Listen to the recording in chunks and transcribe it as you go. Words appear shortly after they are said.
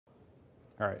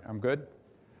All right, I'm good.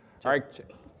 All right,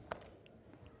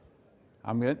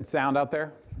 I'm getting sound out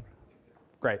there.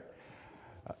 Great.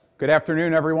 Good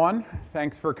afternoon, everyone.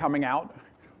 Thanks for coming out.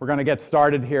 We're going to get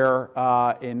started here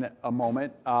in a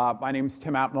moment. My name is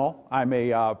Tim Apnell. I'm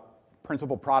a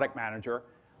principal product manager.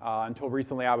 Until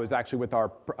recently, I was actually with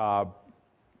our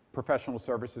professional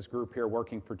services group here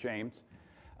working for James.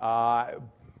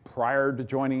 Prior to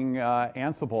joining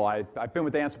Ansible, I've been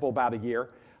with Ansible about a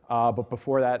year, but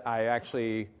before that, I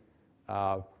actually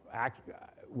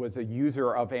was a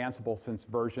user of Ansible since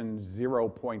version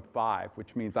 0.5,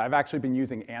 which means I've actually been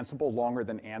using Ansible longer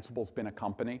than Ansible's been a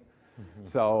company. Mm-hmm.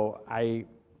 So I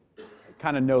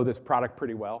kind of know this product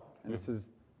pretty well, and this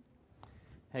is...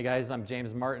 Hey guys, I'm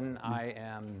James Martin. I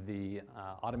am the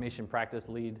automation practice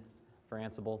lead for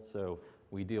Ansible, so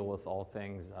we deal with all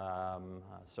things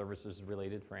services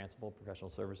related for Ansible, professional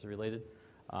services related.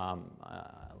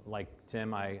 Like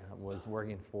Tim, I was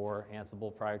working for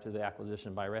Ansible prior to the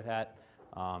acquisition by Red Hat,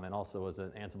 and also was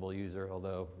an Ansible user,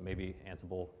 although maybe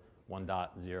Ansible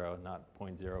 1.0, not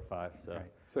 0.05. So. Right.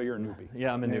 So you're a newbie.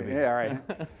 Yeah, I'm a newbie. Yeah, all right.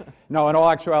 No, in all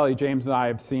actuality, James and I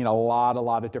have seen a lot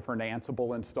of different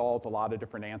Ansible installs, a lot of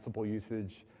different Ansible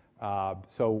usage.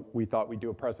 So we thought we'd do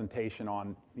a presentation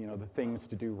on, the things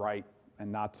to do right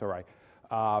and not so right.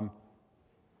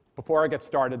 Before I get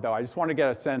started, though, I just want to get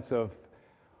a sense of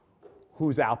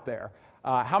who's out there.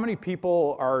 How many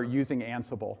people are using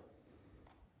Ansible?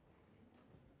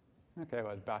 Okay,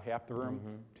 well, about half the room,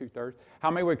 two-thirds.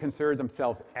 How many would consider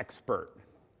themselves expert?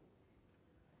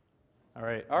 All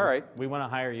right. All right. We want to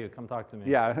hire you. Come talk to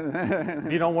me. Yeah. If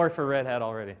you don't work for Red Hat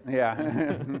already.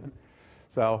 Yeah.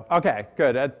 So, okay,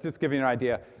 good. That's just giving you an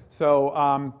idea.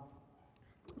 So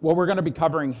what we're going to be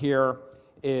covering here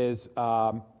is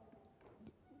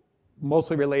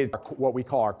mostly related to what we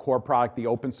call our core product, the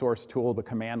open source tool, the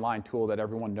command line tool that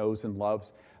everyone knows and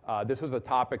loves. This was a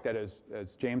topic that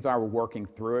as James and I were working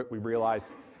through it, we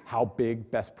realized how big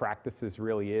best practices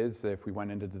really is. If we went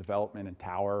into the development and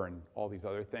Tower and all these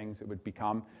other things, it would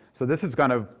become. So this is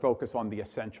going to focus on the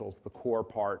essentials, the core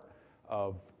part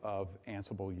of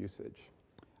Ansible usage.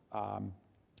 I'm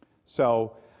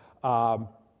going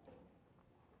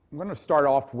to start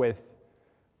off with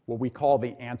what we call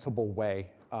the Ansible way.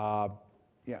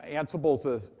 Ansible's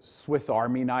a Swiss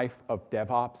Army knife of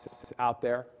DevOps out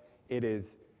there. It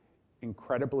is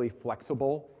incredibly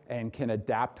flexible and can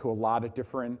adapt to a lot of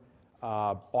different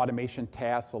automation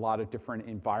tasks, a lot of different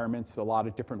environments, a lot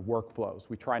of different workflows.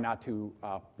 We try not to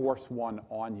force one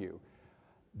on you.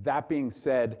 That being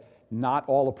said, not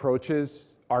all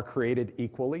approaches are created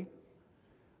equally.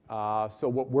 So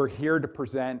what we're here to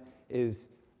present is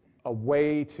a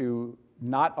way to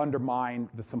not undermine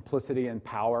the simplicity and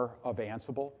power of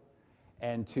Ansible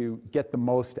and to get the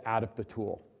most out of the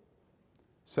tool.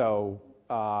 So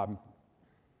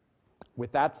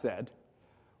with that said,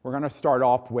 we're going to start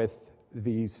off with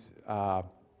these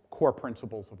core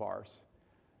principles of ours,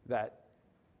 that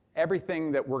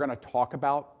everything that we're going to talk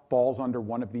about falls under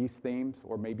one of these themes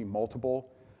or maybe multiple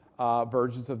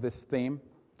versions of this theme.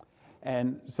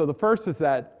 And so the first is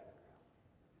that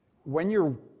when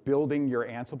you're building your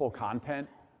Ansible content,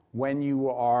 when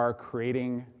you are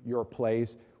creating your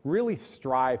plays, really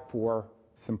strive for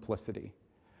simplicity.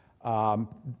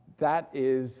 That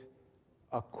is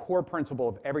a core principle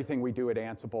of everything we do at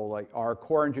Ansible. Like our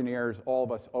core engineers, all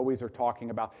of us always are talking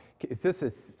about, is this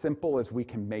as simple as we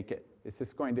can make it? Is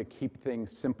this going to keep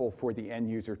things simple for the end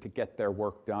user to get their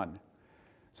work done?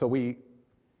 So we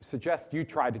suggest you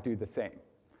try to do the same.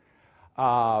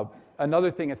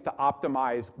 Another thing is to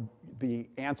optimize the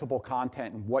Ansible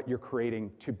content and what you're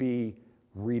creating to be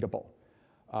readable.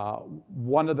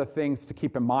 One of the things to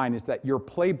keep in mind is that your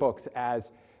playbooks,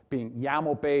 as being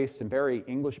YAML-based and very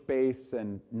English-based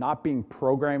and not being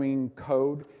programming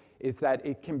code, is that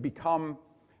it can become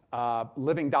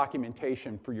living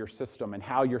documentation for your system and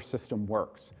how your system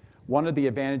works. One of the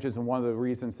advantages and one of the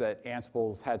reasons that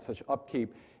Ansible's had such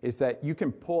upkeep is that you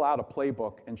can pull out a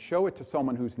playbook and show it to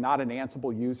someone who's not an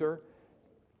Ansible user,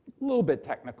 a little bit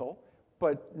technical,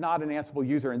 but not an Ansible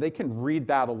user, and they can read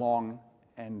that along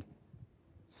and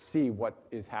see what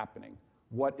is happening.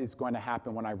 What is going to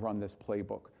happen when I run this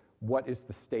playbook? What is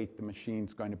the state the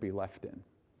machine's going to be left in?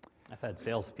 I've had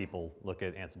salespeople look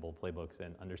at Ansible playbooks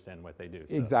and understand what they do.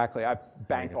 So. Exactly. I have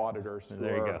bank auditors who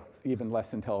are even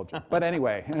less intelligent. But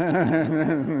anyway,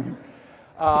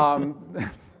 I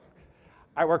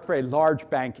worked for a large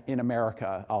bank in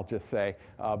America, I'll just say,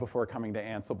 before coming to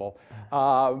Ansible.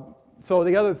 So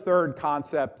the third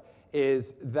concept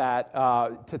is that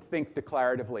to think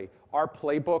declaratively. Our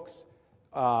playbooks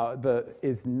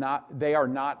they are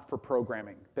not for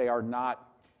programming.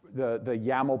 the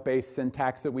YAML-based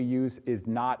syntax that we use is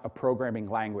not a programming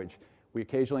language. We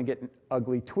occasionally get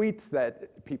ugly tweets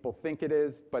that people think it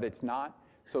is, but it's not.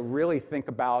 So really think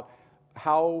about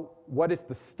what is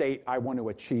the state I want to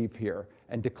achieve here,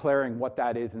 and declaring what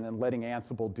that is, and then letting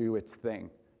Ansible do its thing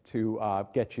to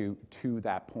get you to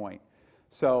that point.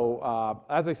 So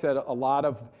as I said, a lot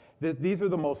of these are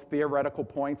the most theoretical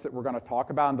points that we're going to talk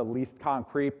about and the least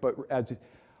concrete, but as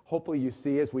hopefully you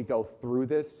see as we go through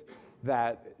this,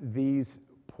 that these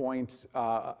points,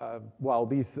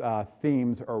 these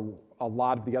themes are a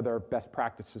lot of the other best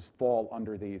practices fall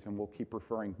under these, and we'll keep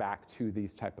referring back to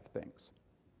these type of things.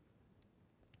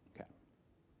 Okay.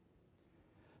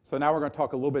 So now we're going to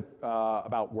talk a little bit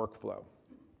about workflow.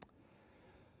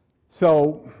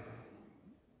 So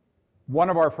one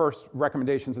of our first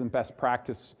recommendations in best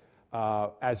practice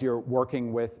as you're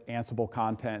working with Ansible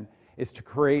content is to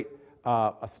create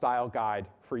a style guide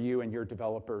for you and your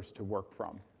developers to work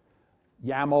from.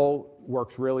 YAML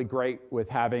works really great with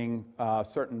having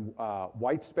certain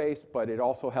white space, but it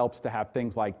also helps to have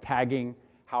things like tagging.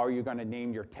 How are you going to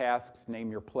name your tasks, name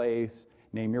your plays,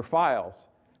 name your files?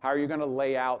 How are you going to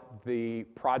lay out the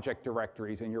project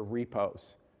directories in your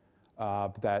repos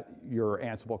that your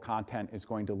Ansible content is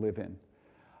going to live in?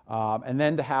 And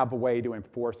then to have a way to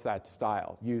enforce that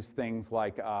style. Use things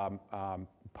like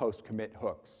post-commit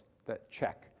hooks that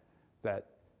check that,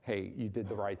 hey, you did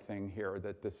the right thing here,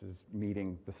 that this is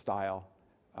meeting the style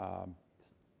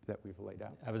that we've laid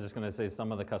out. I was just going to say,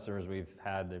 some of the customers we've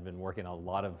had, they've been working a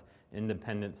lot of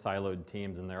independent siloed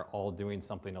teams, and they're all doing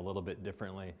something a little bit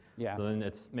differently. Yeah. So then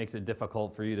it makes it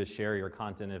difficult for you to share your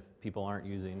content if people aren't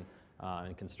using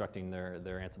and constructing their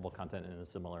Ansible content in a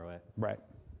similar way. Right.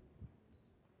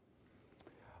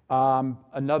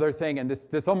 Another thing, and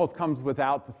this almost comes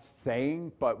without the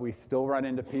saying, but we still run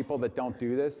into people that don't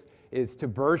do this, is to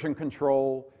version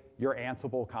control your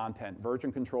Ansible content,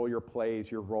 version control your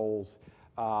plays, your roles.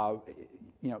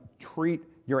 Treat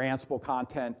your Ansible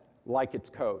content like it's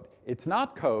code. It's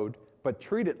not code, but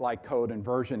treat it like code and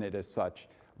version it as such.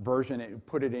 Version it,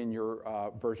 put it in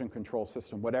your version control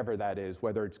system, whatever that is,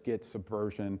 whether it's Git,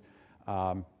 Subversion,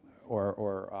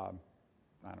 or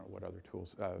I don't know what other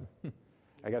tools.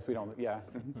 I guess we don't, yeah.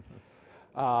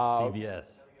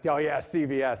 CVS. Oh yeah,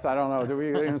 CVS. I don't know, do we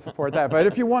even support that? But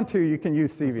if you want to, you can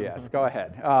use CVS. Go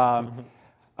ahead.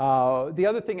 The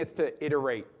other thing is to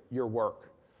iterate your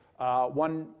work.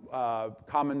 One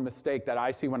common mistake that I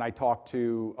see when I talk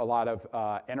to a lot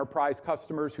of enterprise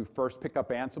customers who first pick up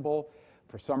Ansible,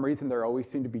 for some reason there always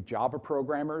seem to be Java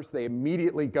programmers. They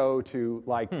immediately go to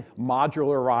like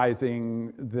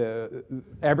modularizing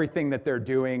everything that they're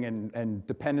doing and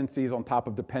dependencies on top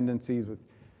of dependencies.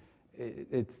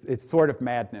 It's sort of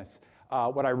madness.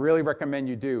 What I really recommend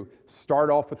you do,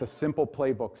 start off with a simple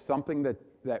playbook, something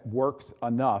that works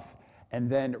enough, and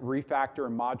then refactor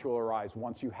and modularize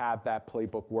once you have that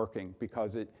playbook working,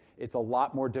 because it's a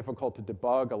lot more difficult to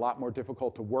debug, a lot more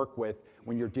difficult to work with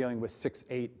when you're dealing with 6,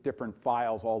 8 different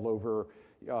files all over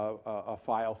a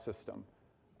file system.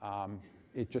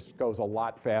 It just goes a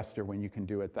lot faster when you can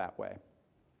do it that way.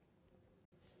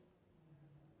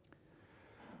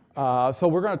 So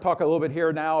we're going to talk a little bit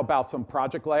here now about some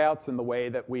project layouts and the way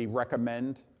that we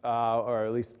recommend, or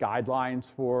at least guidelines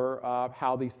for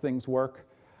how these things work.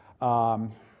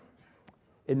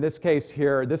 In this case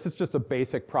here, this is just a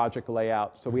basic project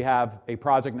layout. So we have a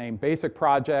project named Basic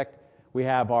Project. We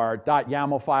have our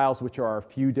 .yaml files, which are a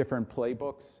few different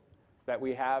playbooks that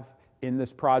we have in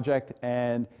this project.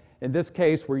 And in this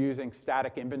case, we're using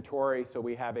static inventory. So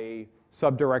we have a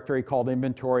subdirectory called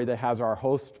inventory that has our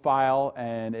host file,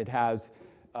 and it has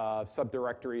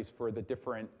subdirectories for the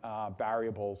different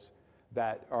variables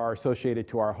that are associated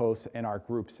to our hosts and our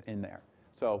groups in there.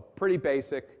 So pretty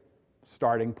basic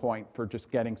starting point for just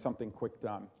getting something quick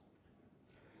done.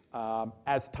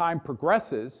 As time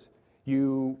progresses,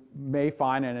 you may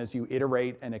find, and as you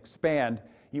iterate and expand,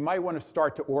 you might want to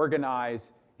start to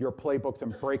organize your playbooks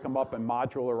and break them up and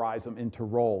modularize them into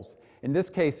roles. In this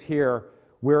case here,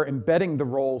 we're embedding the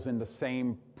roles in the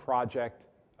same project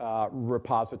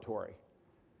repository.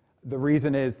 The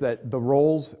reason is that the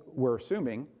roles we're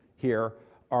assuming here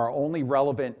are only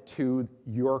relevant to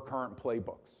your current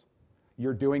playbooks.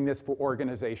 You're doing this for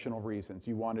organizational reasons.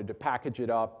 You wanted to package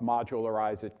it up,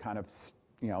 modularize it, kind of,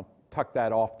 tuck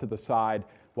that off to the side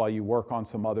while you work on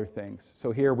some other things.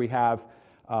 So here we have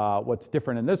what's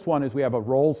different in this one is we have a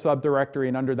roles subdirectory,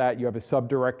 and under that you have a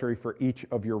subdirectory for each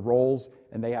of your roles,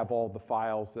 and they have all the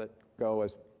files that go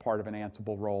as part of an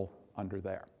Ansible role under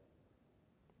there.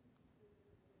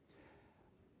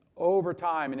 Over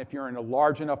time, and if you're in a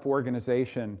large enough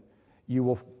organization, you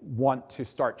will want to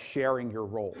start sharing your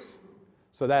roles.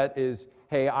 So that is,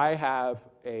 hey, I have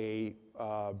a,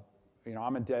 I'm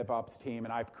a DevOps team,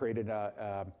 and I've created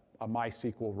a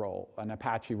MySQL role, an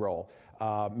Apache role.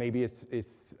 Maybe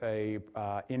it's a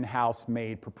in-house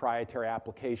made proprietary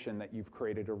application that you've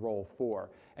created a role for.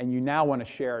 And you now want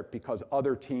to share it because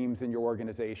other teams in your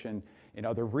organization, in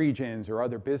other regions or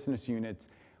other business units,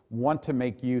 want to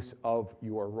make use of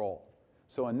your role.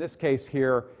 So in this case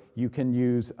here, you can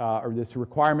use this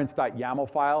requirements.yaml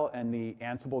file and the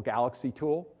Ansible Galaxy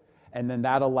tool, and then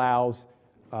that allows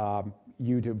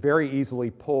you to very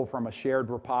easily pull from a shared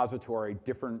repository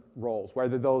different roles,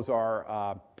 whether those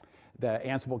are the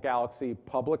Ansible Galaxy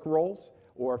public roles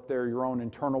or if they're your own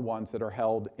internal ones that are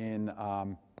held in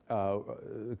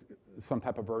some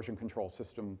type of version control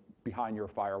system behind your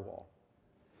firewall.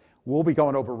 We'll be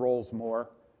going over roles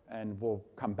more, and we'll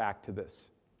come back to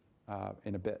this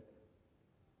in a bit.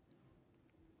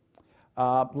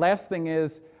 Last thing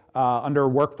is, under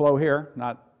workflow here,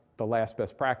 not the last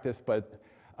best practice, but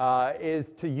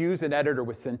is to use an editor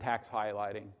with syntax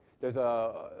highlighting. There's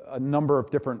a number of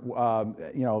different,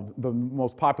 the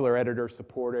most popular editors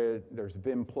supported. There's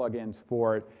Vim plugins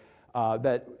for it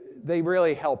that they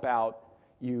really help out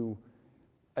you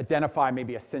identify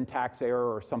maybe a syntax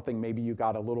error or something maybe you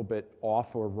got a little bit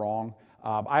off or wrong.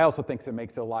 I also think it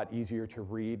makes it a lot easier to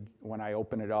read when I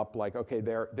open it up, like, okay,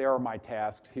 there are my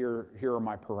tasks, here are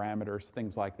my parameters,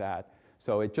 things like that.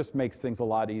 So it just makes things a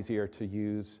lot easier to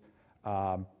use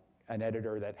an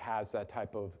editor that has that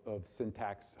type of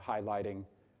syntax highlighting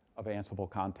of Ansible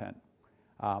content.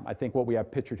 I think what we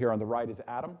have pictured here on the right is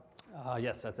Adam.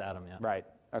 Yes, that's Adam, yeah. Right,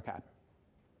 okay.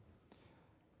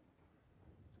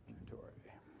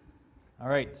 All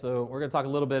right, so we're going to talk a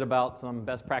little bit about some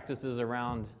best practices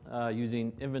around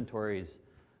using inventories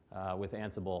with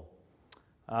Ansible.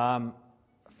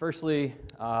 Firstly,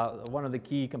 one of the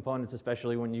key components,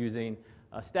 especially when using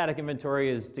a static inventory,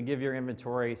 is to give your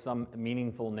inventory some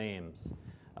meaningful names.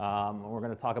 We're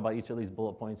going to talk about each of these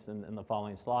bullet points in the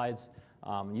following slides.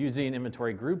 Using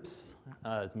inventory groups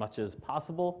as much as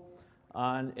possible,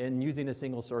 and using a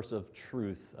single source of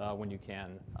truth when you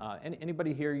can.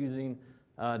 Anybody here using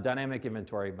dynamic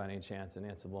inventory by any chance in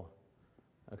Ansible?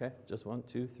 Okay, just 1,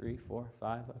 2, 3, 4,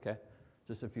 5, okay.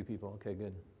 Just a few people, okay,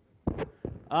 good.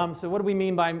 So what do we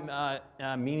mean by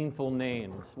meaningful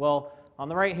names? Well, on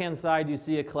the right-hand side, you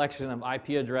see a collection of IP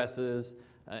addresses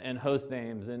and host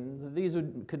names, and these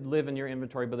could live in your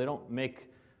inventory, but they don't make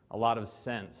a lot of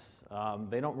sense.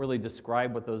 They don't really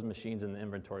describe what those machines in the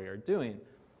inventory are doing.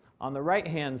 On the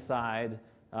right-hand side,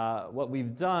 what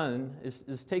we've done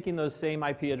is taking those same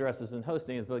IP addresses and host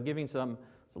names, but giving some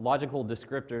logical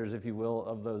descriptors, if you will,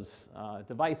 of those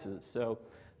devices. So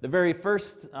the very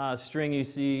first string you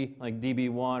see, like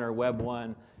DB1 or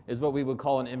Web1, is what we would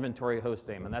call an inventory host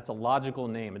name, and that's a logical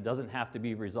name. It doesn't have to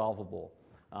be resolvable.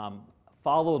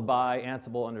 Followed by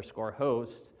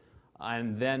Ansible_host,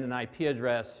 and then an IP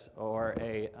address or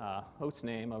a host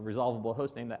name, a resolvable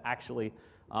host name that actually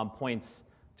points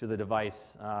to the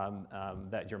device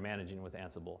that you're managing with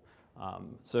Ansible.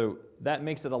 So that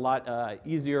makes it a lot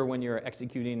easier when you're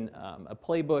executing a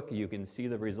playbook. You can see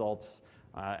the results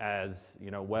as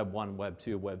Web 1, Web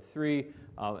 2, Web 3,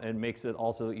 and makes it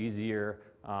also easier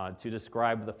to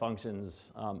describe the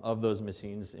functions of those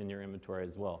machines in your inventory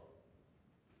as well.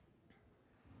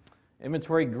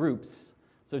 Inventory groups.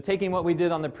 So taking what we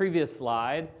did on the previous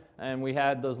slide, and we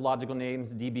had those logical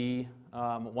names, DB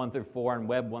 1 through 4 and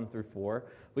Web 1 through 4,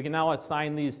 we can now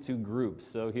assign these to groups.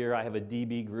 So here I have a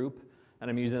DB group, and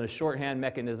I'm using a shorthand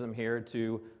mechanism here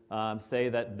to say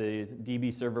that the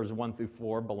DB servers 1 through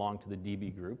 4 belong to the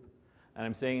DB group. And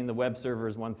I'm saying the web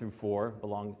servers 1 through 4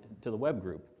 belong to the web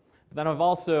group. But then I've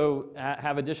also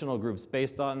have additional groups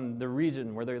based on the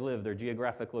region where they live, their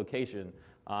geographic location.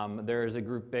 There's a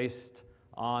group based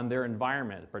on their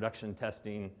environment, production,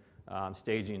 testing,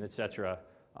 staging, etc.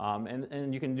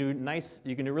 And you can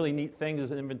do really neat things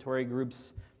with inventory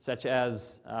groups, such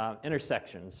as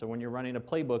intersections. So when you're running a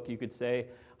playbook, you could say,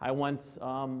 I want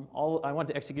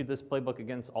to execute this playbook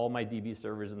against all my DB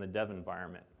servers in the dev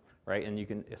environment, right? And you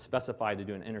can specify to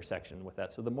do an intersection with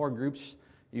that. So the more groups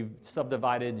you've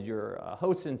subdivided your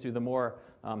hosts into, the more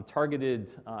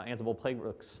targeted Ansible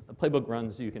playbook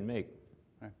runs you can make.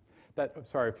 Right.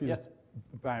 Sorry, if you just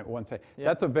one second. Yeah.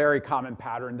 That's a very common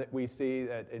pattern that we see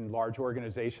that in large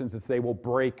organizations is they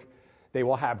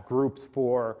will have groups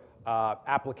for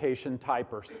application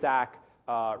type or stack,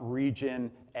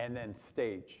 region, and then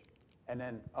stage. And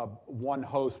then one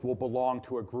host will belong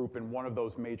to a group in one of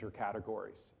those major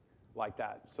categories like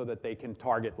that, so that they can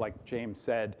target, like James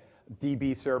said,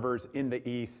 DB servers in the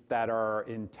East that are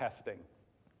in testing.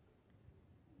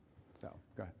 So,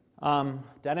 go ahead.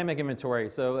 Dynamic inventory.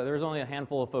 So there's only a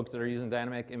handful of folks that are using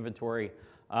dynamic inventory.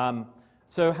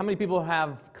 So how many people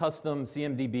have custom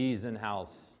CMDBs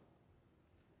in-house?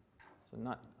 So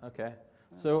not, okay.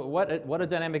 So what a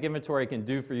dynamic inventory can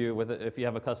do for you if you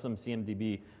have a custom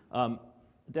CMDB.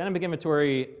 Dynamic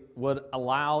inventory would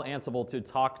allow Ansible to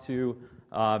talk to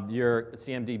your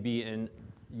CMDB and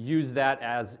use that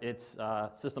as its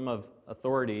system of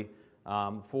authority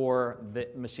for the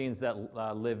machines that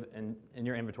live in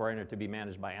your inventory and are to be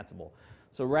managed by Ansible.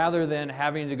 So rather than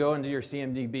having to go into your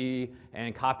CMDB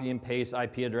and copy and paste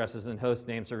IP addresses and host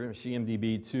names for your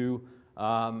CMDB to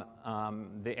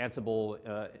the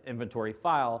Ansible inventory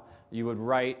file, you would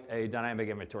write a dynamic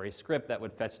inventory script that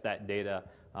would fetch that data,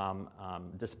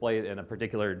 display it in a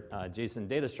particular JSON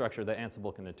data structure that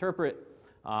Ansible can interpret,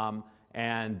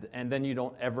 and then you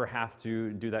don't ever have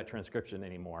to do that transcription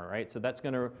anymore, right? So that's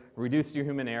going to reduce your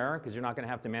human error because you're not going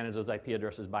to have to manage those IP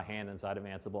addresses by hand inside of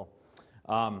Ansible.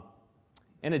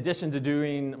 In addition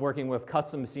to working with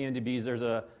custom CMDBs, there's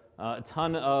a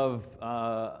ton of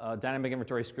dynamic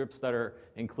inventory scripts that are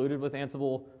included with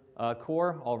Ansible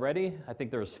core already. I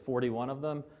think there's 41 of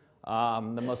them.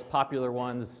 The most popular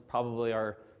ones probably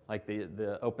are like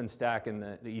the OpenStack and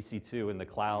the EC2 and the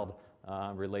cloud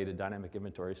related dynamic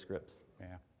inventory scripts. Yeah.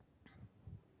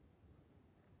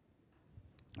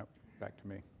 Oh, back to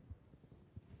me.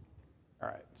 All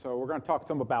right, so we're going to talk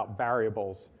some about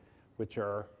variables, which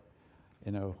are,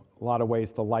 in a lot of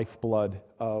ways, the lifeblood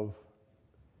of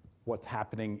what's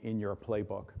happening in your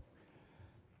playbook.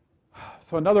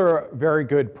 So another very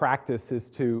good practice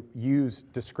is to use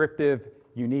descriptive,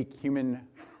 unique, human,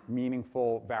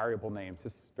 meaningful variable names.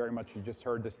 This is very much, you just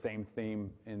heard the same theme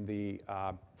in the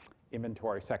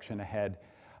inventory section ahead.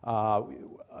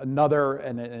 Another,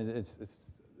 and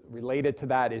it's related to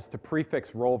that, is to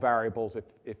prefix role variables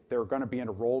if they're going to be in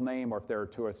a role name or if they're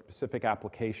to a specific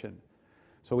application.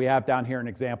 So we have down here an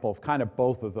example of kind of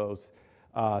both of those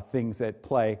things at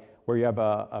play, where you have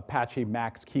a Apache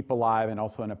Max Keep Alive and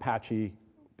also an Apache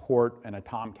port and a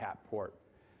Tomcat port.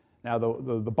 Now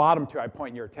the bottom two I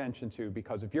point your attention to,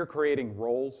 because if you're creating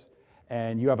roles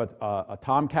and you have a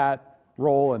Tomcat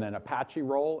role and an Apache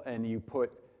role and you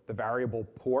put the variable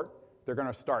port, they're going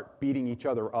to start beating each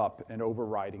other up and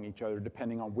overriding each other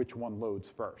depending on which one loads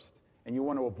first. And you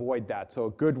want to avoid that. So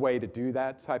a good way to do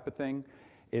that type of thing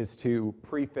is to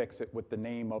prefix it with the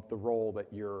name of the role that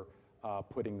you're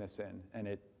putting this in. And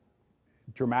it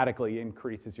dramatically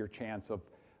increases your chance of,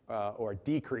 or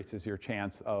decreases your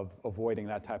chance of avoiding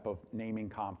that type of naming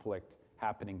conflict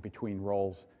happening between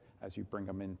roles as you bring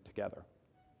them in together.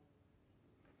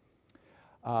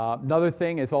 Another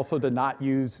thing is also to not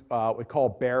use what we call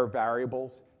bare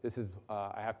variables. This is,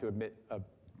 I have to admit, a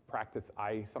practice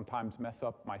I sometimes mess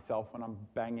up myself when I'm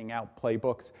banging out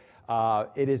playbooks.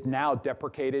 It is now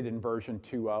deprecated in version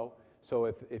 2.0. So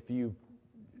if you've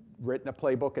written a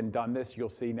playbook and done this, you'll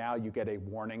see now you get a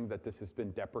warning that this has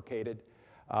been deprecated.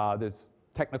 There's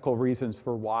technical reasons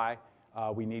for why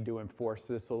we need to enforce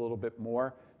this a little bit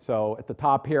more. So at the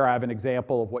top here, I have an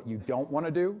example of what you don't want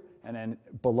to do. And then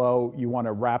below, you want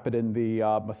to wrap it in the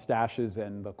mustaches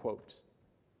and the quotes.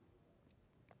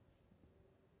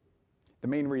 The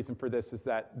main reason for this is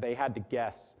that they had to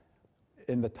guess,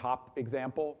 in the top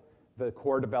example, the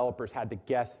core developers had to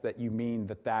guess that you mean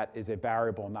that that is a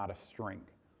variable, not a string.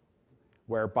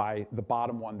 Whereby the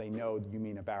bottom one, they know you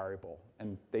mean a variable.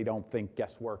 And they don't think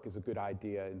guesswork is a good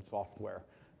idea in software.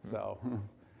 So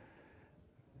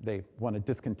they want to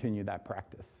discontinue that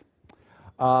practice.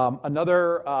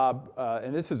 Another,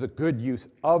 and this is a good use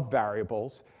of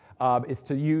variables, is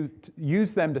to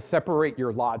use them to separate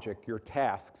your logic, your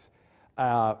tasks,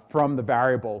 from the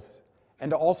variables, and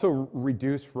to also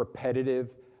reduce repetitive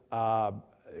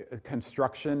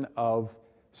construction of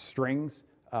strings.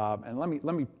 And let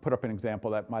me put up an example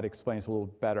that might explain this a little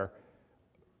better.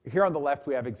 Here on the left,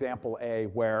 we have example A,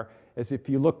 where as if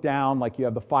you look down, like you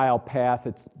have the file path,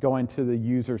 it's going to the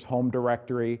user's home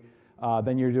directory.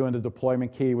 Then you're doing the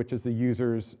deployment key, which is the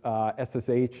user's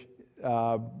SSH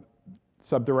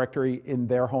subdirectory in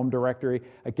their home directory.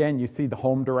 Again, you see the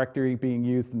home directory being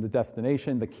used in the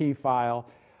destination, the key file.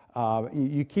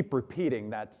 You keep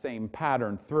repeating that same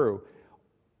pattern through.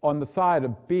 On the side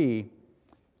of B,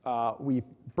 we've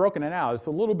broken it out. It's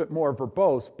a little bit more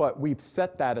verbose, but we've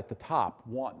set that at the top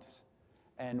once.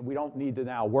 And we don't need to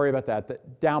now worry about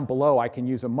that. Down below, I can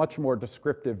use a much more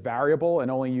descriptive variable and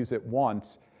only use it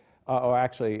once. Or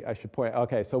actually, I should point,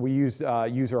 okay, so we use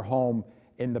user home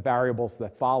in the variables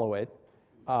that follow it.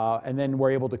 And then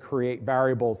we're able to create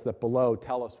variables that below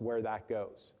tell us where that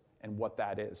goes and what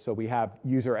that is. So we have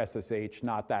user SSH,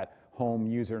 not that home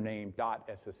username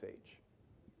 .ssh.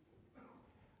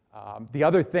 The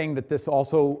other thing that this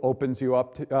also opens you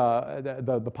up to,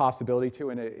 the possibility to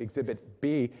in Exhibit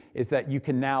B is that you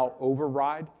can now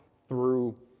override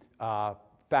through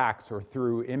facts or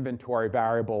through inventory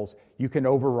variables. You can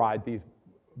override these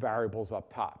variables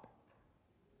up top,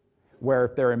 where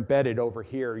if they're embedded over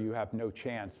here, you have no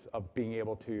chance of being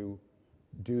able to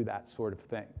do that sort of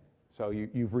thing. So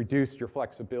you've reduced your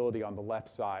flexibility on the left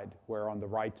side, where on the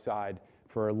right side,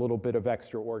 for a little bit of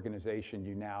extra organization,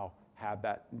 you now have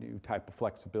that new type of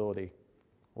flexibility,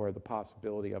 or the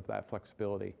possibility of that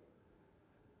flexibility.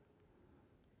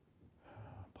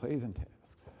 Plays and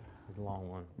tasks. This is a long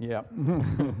one. Yeah.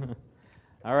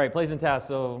 All right, plays and tasks.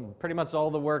 So pretty much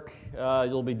all the work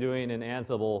you'll be doing in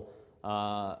Ansible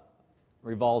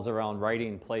revolves around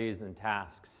writing plays and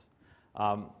tasks.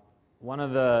 One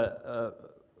of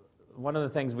the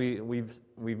things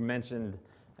we've mentioned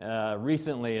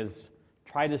recently is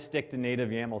try to stick to native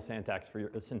YAML syntax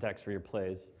for your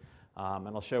plays, and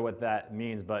I'll show what that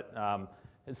means. But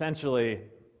essentially,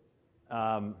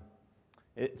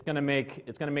 it's going to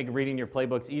make reading your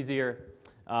playbooks easier.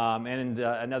 And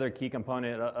another key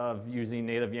component of using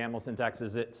native YAML syntax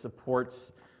is it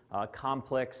supports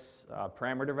complex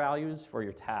parameter values for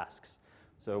your tasks.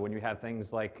 So when you have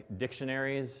things like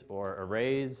dictionaries or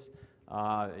arrays,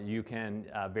 you can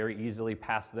very easily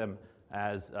pass them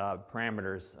as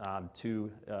parameters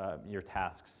to your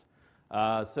tasks.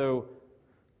 So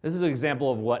this is an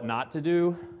example of what not to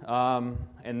do.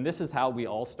 And this is how we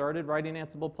all started writing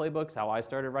Ansible playbooks, how I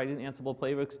started writing Ansible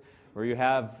playbooks, where you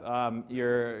have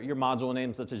your module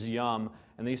names such as yum,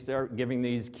 and then you start giving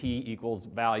these key equals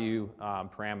value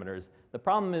parameters. The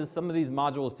problem is some of these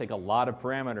modules take a lot of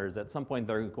parameters. At some point,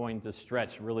 they're going to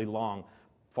stretch really long,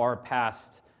 far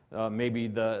past maybe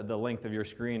the length of your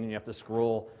screen, and you have to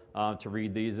scroll to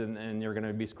read these, and you're going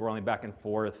to be scrolling back and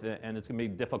forth, and it's going to be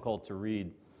difficult to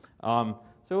read.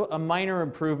 So a minor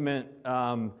improvement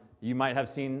you might have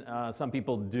seen some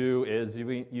people do is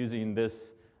using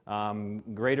this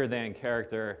greater than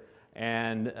character,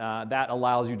 and that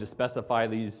allows you to specify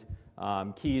these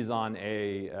keys on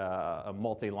a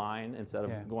multi-line instead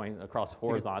of going across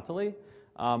horizontally.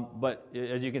 But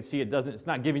as you can see, it's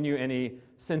not giving you any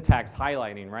syntax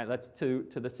highlighting, right? That's to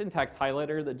the syntax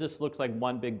highlighter that just looks like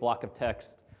one big block of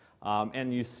text,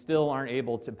 and you still aren't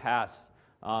able to pass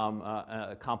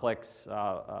complex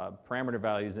parameter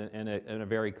values in a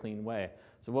very clean way.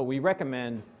 So what we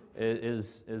recommend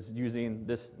is using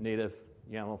this native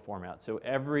YAML format. So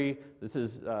this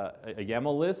is a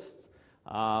YAML list,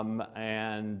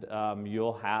 and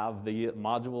you'll have the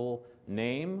module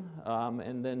name,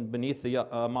 and then beneath the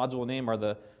module name are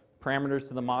the parameters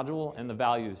to the module and the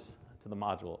values to the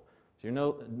module. So you're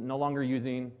no longer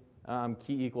using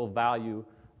key equal value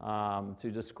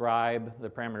to describe the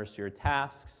parameters to your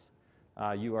tasks.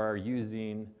 You are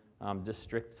using just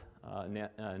strict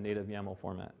native YAML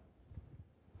format.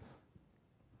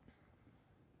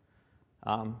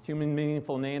 Human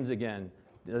meaningful names, again,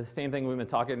 the same thing we've been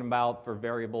talking about for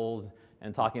variables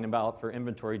and talking about for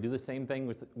inventory. Do the same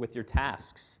thing with your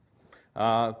tasks.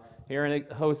 Here in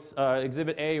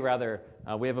Exhibit A, rather,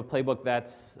 we have a playbook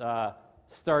that's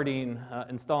installing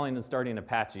and starting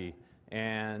Apache,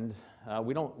 and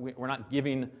we're not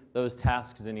giving those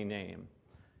tasks any name.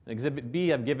 In Exhibit B,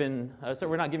 so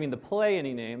we're not giving the play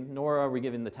any name, nor are we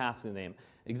giving the task a name.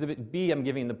 Exhibit B, I'm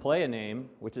giving the play a name,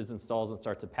 which is installs and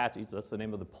starts Apache, so that's the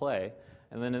name of the play.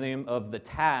 And then the name of the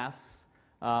tasks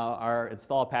are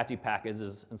install Apache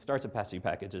packages and starts Apache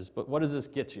packages. But what does this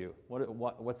get you?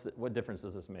 What difference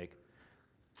does this make?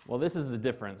 Well, this is the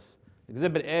difference.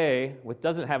 Exhibit A, which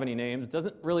doesn't have any names,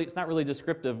 it's not really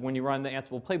descriptive when you run the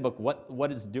Ansible playbook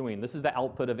what it's doing. This is the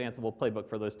output of Ansible playbook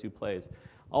for those two plays.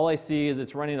 All I see is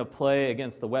it's running a play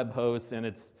against the web host, and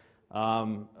it's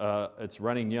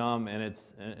running yum, and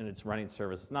it's running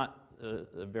service. It's not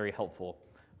very helpful.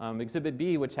 Exhibit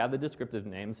B, which had the descriptive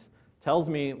names, tells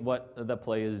me what the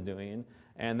play is doing,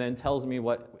 and then tells me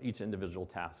what each individual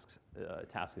task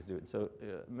is doing. So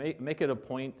make it a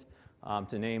point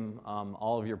to name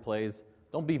all of your plays.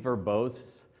 Don't be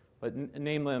verbose, but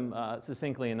name them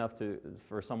succinctly enough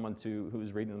for someone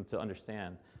who's reading them to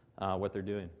understand what they're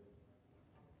doing.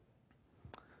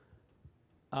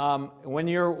 When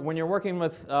you're working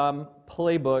with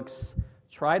playbooks,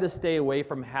 try to stay away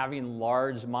from having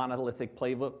large monolithic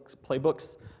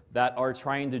playbooks that are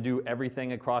trying to do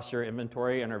everything across your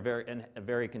inventory and are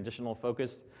very conditional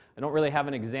focused. I don't really have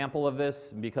an example of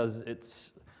this because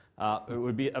it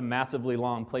would be a massively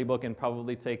long playbook and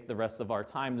probably take the rest of our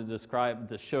time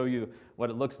to show you what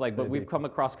it looks like. But we've come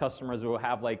across customers who will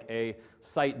have like a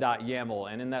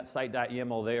site.yaml, and in that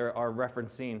site.yaml they are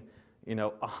referencing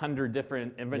 100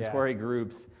 different inventory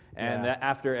groups, And Yeah. that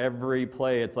after every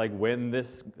play, it's like when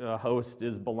this host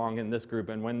is belong in this group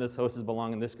and when this host is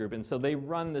belong in this group. And so they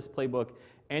run this playbook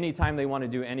anytime they want to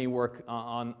do any work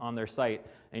on their site.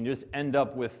 And you just end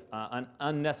up with an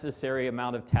unnecessary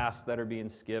amount of tasks that are being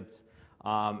skipped.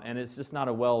 And it's just not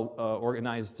a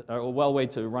well-organized, way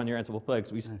to run your Ansible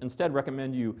playbooks. We instead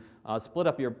recommend you split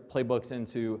up your playbooks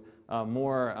into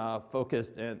more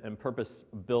focused and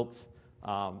purpose-built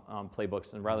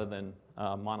playbooks, and rather than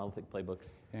monolithic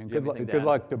playbooks. And good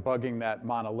luck debugging that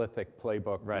monolithic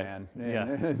playbook, right. man.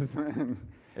 Yeah.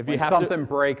 If when something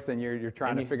breaks and you're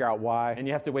trying to figure out why. And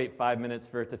you have to wait 5 minutes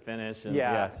for it to finish. And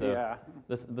yeah.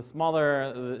 The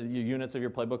smaller the units of your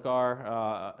playbook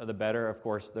are, the better. Of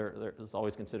course, there's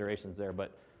always considerations there,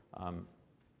 but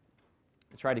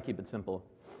try to keep it simple.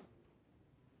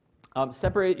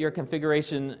 Separate your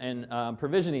configuration and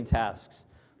provisioning tasks.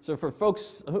 So for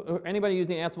folks, anybody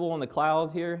using Ansible on the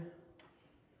cloud here?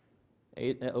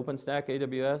 OpenStack,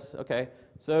 AWS, okay.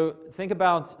 So think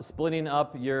about splitting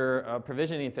up your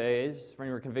provisioning phase from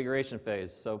your configuration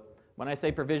phase. So when I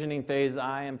say provisioning phase,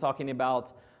 I am talking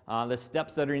about the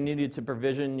steps that are needed to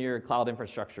provision your cloud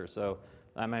infrastructure. So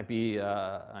that might be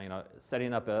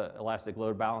setting up an elastic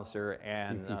load balancer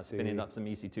and spinning up some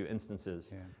EC2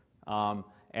 instances. Yeah.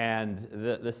 And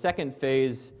the second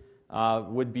phase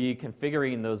would be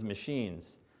configuring those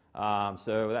machines.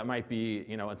 So that might be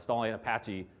installing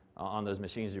Apache on those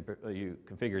machines you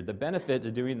configured. The benefit to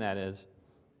doing that is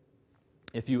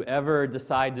if you ever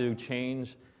decide to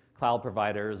change cloud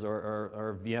providers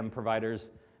or VM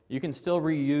providers, you can still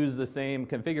reuse the same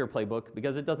configure playbook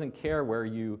because it doesn't care where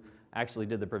you actually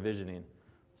did the provisioning.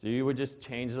 So you would just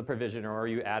change the provision, or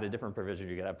you add a different provision.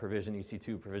 You could have provision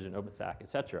EC2, provision OpenStack, et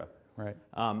cetera. Right.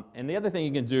 And the other thing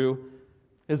you can do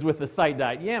is with the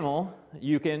site.yaml,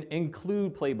 you can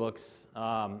include playbooks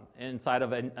inside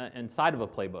of a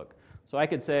playbook. So I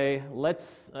could say,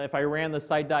 if I ran the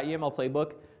site.yaml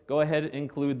playbook, go ahead and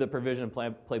include the provision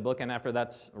playbook, and after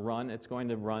that's run, it's going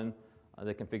to run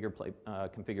the configure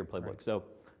playbook. Right. So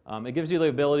it gives you the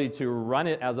ability to run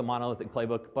it as a monolithic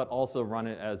playbook, but also run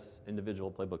it as individual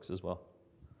playbooks as well.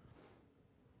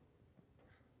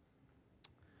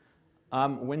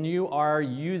 When you are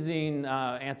using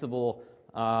Ansible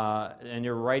and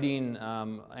you're writing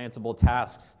Ansible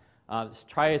tasks,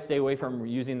 try to stay away from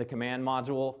using the command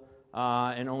module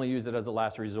and only use it as a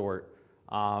last resort.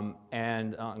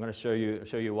 And I'm going to show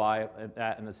you why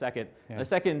that in a second. Yeah.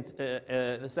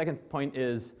 The second point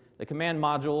is the command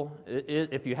module,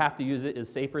 if you have to use it,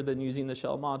 is safer than using the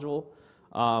shell module.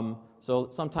 So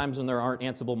sometimes when there aren't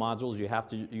Ansible modules,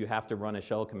 you have to run a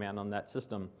shell command on that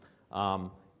system.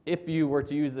 If you were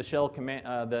to use the shell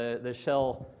command, the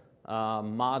shell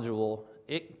module,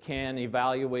 it can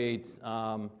evaluate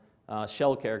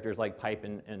shell characters like pipe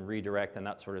and redirect and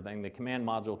that sort of thing. The command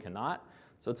module cannot.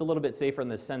 So it's a little bit safer in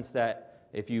the sense that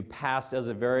if you pass as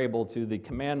a variable to the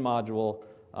command module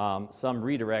some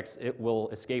redirects, it will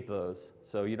escape those.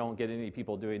 So you don't get any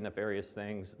people doing nefarious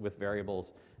things with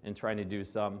variables and trying to do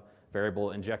some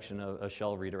variable injection of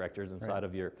shell redirectors inside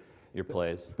of your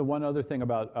plays. The one other thing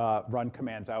about run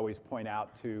commands I always point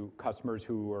out to customers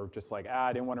who are just like,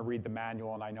 I didn't want to read the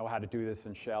manual and I know how to do this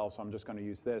in shell, so I'm just going to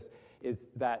use this, is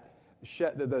that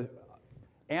the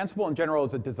Ansible in general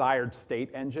is a desired state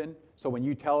engine. So when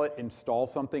you tell it install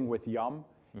something with yum,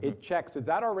 it checks, is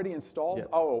that already installed? Yep.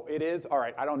 Oh, it is? All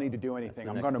right, I don't need to do anything.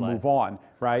 I'm going to move on,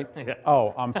 right? Yeah.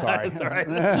 Oh, I'm sorry. That's all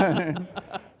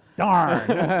right. Darn.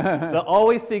 So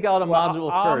always seek out a module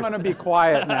first. I'm going to be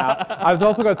quiet now. I was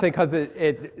also going to say, because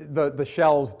the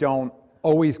shells don't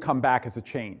always come back as a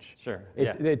change. Sure.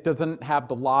 It doesn't have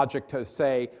the logic to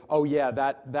say, oh yeah,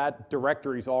 that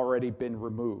directory's already been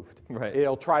removed. Right.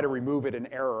 It'll try to remove it and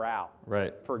error out.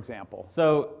 Right. For example.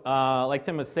 So like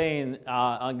Tim was saying,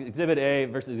 on Exhibit A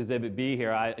versus Exhibit B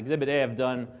here, Exhibit A I've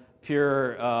done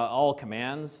pure all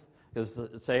commands. Because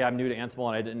say I'm new to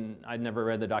Ansible and I'd never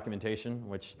read the documentation,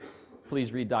 which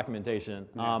please read documentation.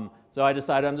 Yeah. So I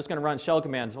decided I'm just going to run shell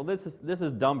commands. Well, this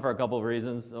is dumb for a couple of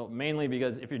reasons. So mainly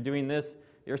because if you're doing this,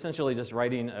 you're essentially just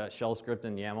writing a shell script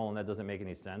in YAML, and that doesn't make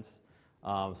any sense.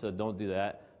 So don't do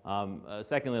that.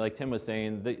 Secondly, like Tim was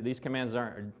saying, these commands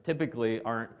typically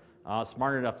aren't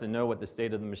smart enough to know what the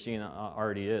state of the machine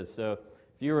already is. So if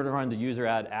you were to run the user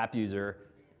add app user,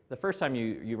 the first time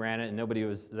you ran it and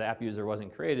the app user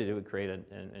wasn't created, it would create it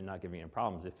and not give you any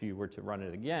problems. If you were to run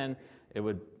it again, it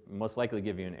would most likely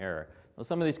give you an error. Well,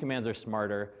 some of these commands are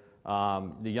smarter.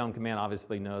 The yum command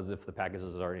obviously knows if the package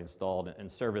is already installed,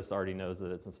 and service already knows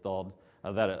that it's installed,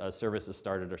 that a service is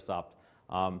started or stopped.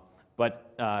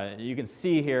 But you can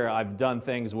see here I've done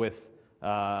things with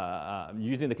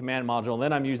using the command module, and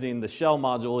then I'm using the shell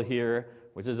module here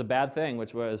which is a bad thing,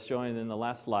 which was showing in the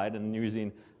last slide, and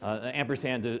using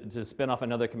ampersand to spin off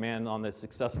another command on the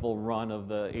successful run of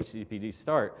the HTTPD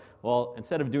start. Well,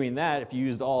 instead of doing that, if you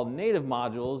used all native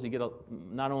modules, you get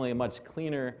not only a much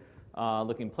cleaner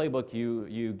looking playbook,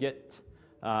 you get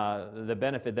the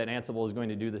benefit that Ansible is going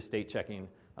to do the state checking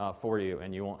for you,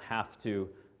 and you won't have to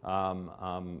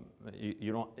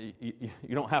you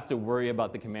don't have to worry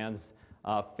about the commands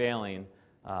failing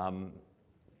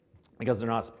because they're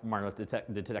not smart enough to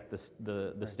detect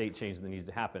the state change that needs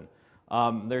to happen.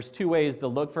 There's two ways to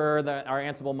look for our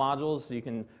Ansible modules. You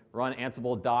can run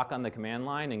Ansible doc on the command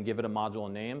line and give it a module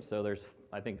name. So there's,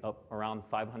 I think, up around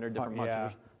 500 different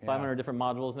modules. 500 different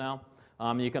modules now.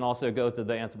 You can also go to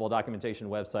the Ansible documentation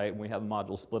website, and we have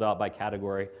modules split out by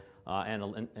category and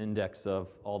an index of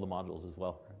all the modules as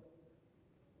well.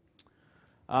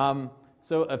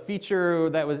 So a feature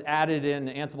that was added in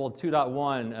Ansible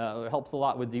 2.1 helps a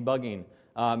lot with debugging.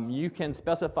 You can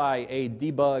specify a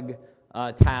debug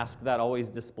task that always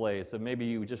displays. So maybe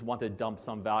you just want to dump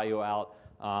some value out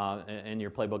in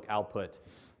your playbook output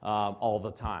all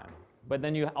the time. But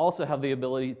then you also have the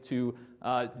ability to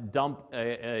dump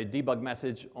a debug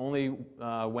message only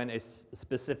when a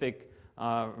specific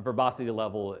verbosity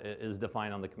level is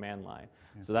defined on the command line.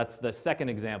 Yeah. So that's the second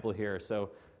example here. So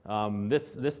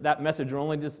that message will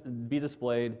only just be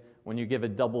displayed when you give a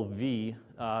double V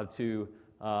to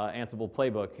Ansible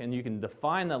playbook, and you can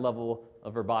define that level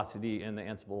of verbosity in the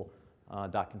Ansible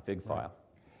 .config file. Right.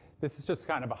 This is just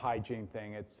kind of a hygiene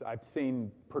thing. I've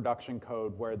seen production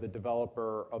code where the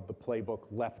developer of the playbook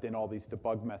left in all these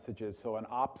debug messages, so an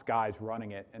ops guy's running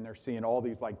it, and they're seeing all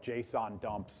these like JSON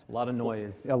dumps. A lot of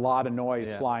noise. A lot of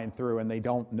noise flying through, and they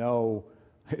don't know,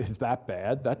 is that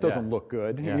bad? That doesn't look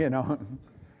good, you know?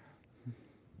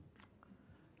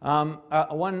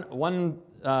 One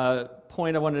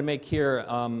point I wanted to make here,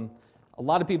 a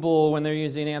lot of people, when they're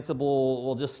using Ansible,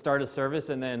 will just start a service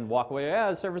and then walk away. Yeah,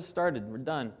 the service started, we're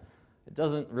done. It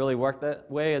doesn't really work that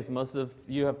way, as most of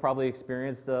you have probably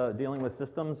experienced dealing with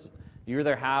systems. You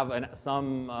either have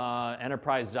some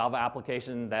enterprise Java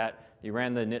application that you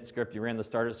ran the init script, you ran the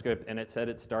startup script, and it said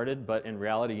it started, but in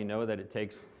reality, you know that it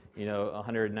takes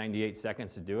 198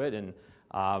 seconds to do it, and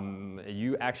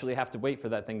you actually have to wait for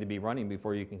that thing to be running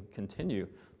before you can continue.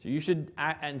 So you should,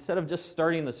 instead of just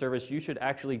starting the service, you should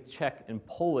actually check and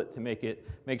pull it to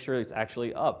make sure it's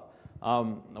actually up.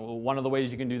 One of the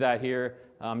ways you can do that here,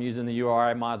 using the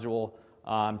URI module,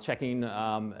 checking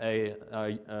a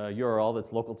URL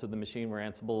that's local to the machine where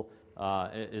Ansible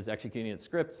is executing its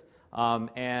scripts,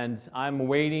 and I'm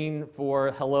waiting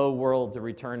for hello world to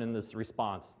return in this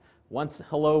response. Once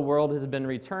hello world has been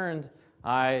returned,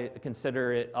 I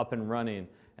consider it up and running.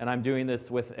 And I'm doing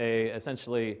this with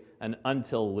essentially an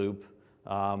until loop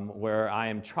where I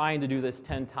am trying to do this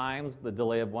 10 times, the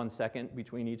delay of 1 second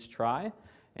between each try.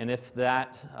 And if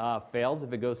that fails,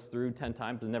 if it goes through 10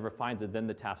 times and never finds it, then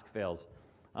the task fails.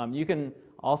 You can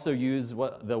also use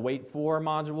the wait for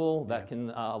module that can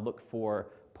look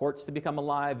for ports to become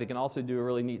alive. It can also do a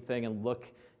really neat thing and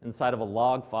look inside of a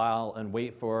log file and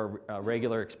wait for a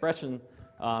regular expression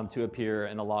to appear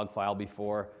in a log file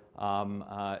before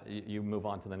you move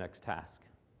on to the next task.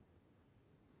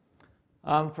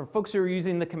 For folks who are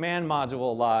using the command module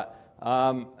a lot,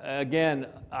 again,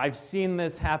 I've seen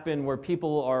this happen where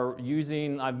people are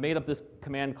I've made up this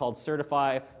command called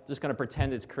certify, just going to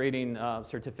pretend it's creating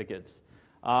certificates.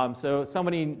 So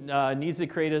somebody needs to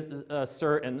create a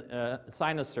cert and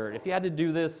assign a cert. If you had to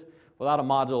do this without a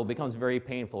module, it becomes very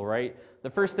painful, right? The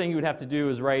first thing you would have to do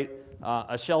is write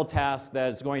a shell task that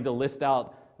is going to list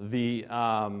out the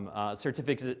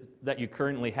certificates that you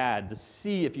currently had to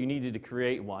see if you needed to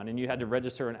create one, and you had to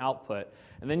register an output.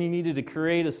 And then you needed to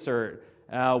create a cert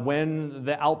when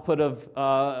the output of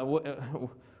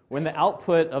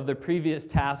the previous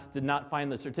task did not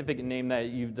find the certificate name that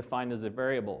you've defined as a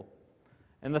variable.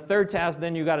 And the third task,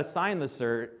 then you got to assign the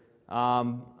cert,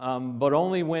 but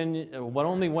only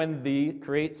when the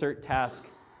create cert task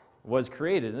was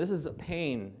created. And this is a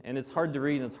pain, and it's hard to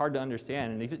read, and it's hard to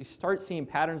understand. And if you start seeing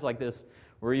patterns like this,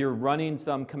 where you're running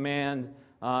some command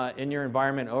in your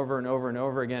environment over and over and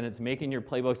over again, it's making your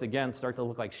playbooks, again, start to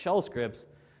look like shell scripts,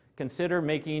 consider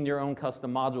making your own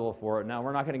custom module for it. Now,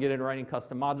 we're not going to get into writing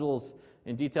custom modules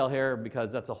in detail here,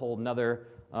 because that's a whole nother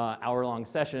hour-long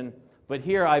session. But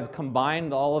here, I've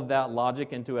combined all of that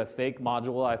logic into a fake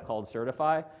module I've called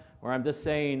certify, where I'm just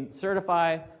saying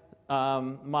certify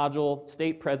module,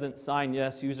 state present, sign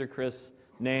yes, user Chris,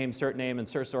 name, cert name, and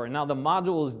cert sort. And now the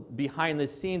module is behind the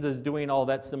scenes is doing all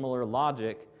that similar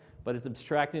logic, but it's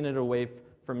abstracting it away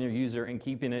from your user and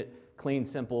keeping it clean,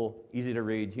 simple, easy to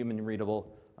read, human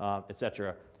readable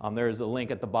etc. There's a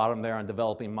link at the bottom there on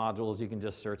developing modules. You can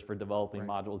just search for developing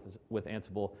modules with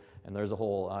Ansible, and there's a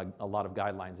lot of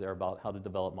guidelines there about how to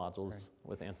develop modules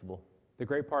with Ansible. The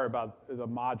great part about the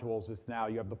modules is now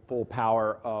you have the full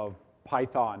power of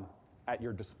Python at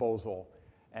your disposal.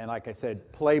 And like I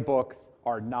said, playbooks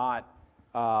are not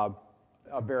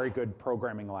a very good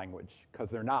programming language, because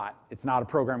they're not. It's not a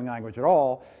programming language at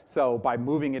all. So by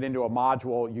moving it into a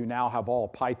module, you now have all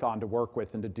Python to work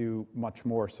with and to do much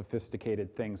more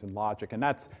sophisticated things in logic. And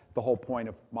that's the whole point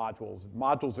of modules.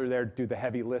 Modules are there to do the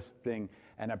heavy lifting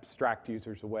and abstract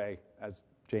users away, as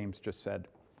James just said,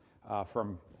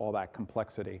 from all that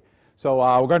complexity. So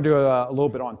we're going to do a little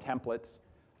bit on templates.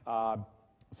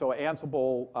 So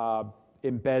Ansible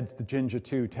embeds the Jinja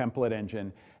 2 template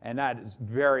engine, and that is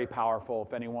very powerful.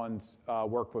 If anyone's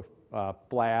worked with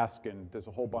Flask, and there's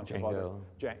a whole bunch of other,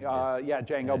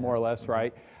 Django more or less,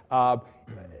 right?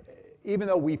 Even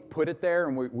though we've put it there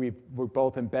and we're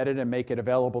both embedded and make it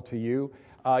available to you,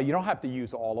 you don't have to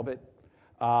use all of it.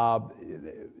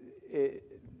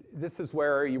 This is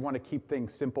where you want to keep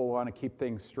things simple, want to keep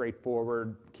things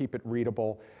straightforward, keep it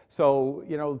readable. So,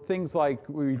 you know, things like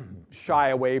we shy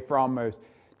away from is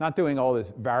not doing all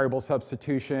this variable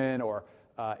substitution or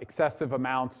excessive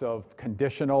amounts of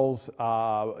conditionals.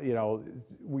 You know,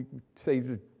 we say,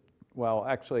 well,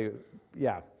 actually,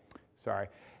 yeah, sorry.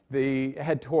 They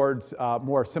head towards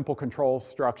more simple control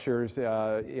structures. You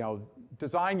know,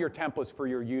 design your templates for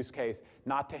your use case,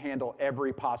 not to handle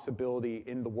every possibility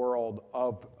in the world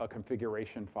of a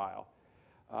configuration file.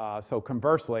 So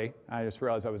conversely, I just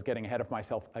realized I was getting ahead of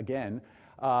myself again,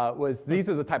 these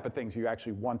are the type of things you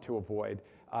actually want to avoid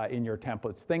in your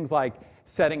templates. Things like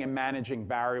setting and managing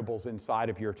variables inside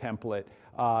of your template,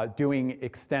 doing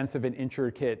extensive and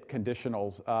intricate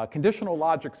conditionals. Conditional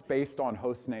logic's based on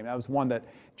host name. That was one that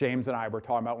James and I were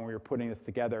talking about when we were putting this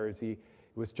together. He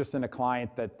was just in a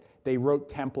client that they wrote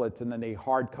templates and then they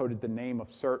hard-coded the name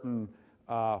of certain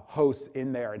hosts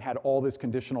in there and had all this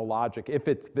conditional logic. If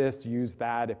it's this, use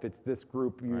that. If it's this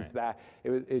group, use that.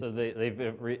 So they've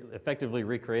effectively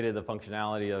recreated the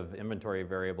functionality of inventory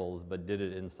variables, but did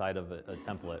it inside of a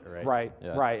template, right? Right,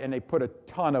 yeah. right. And they put a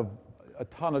ton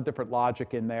of different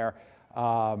logic in there.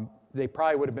 They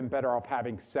probably would have been better off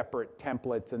having separate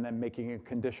templates and then making a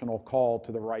conditional call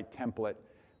to the right template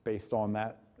based on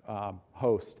that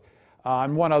host.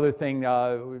 And one other thing,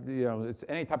 you know, it's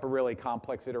any type of really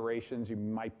complex iterations, you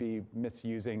might be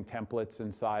misusing templates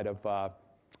inside of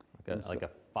like a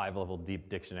 5-level deep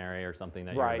dictionary or something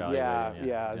that right, you're evaluating.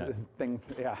 Yeah, things,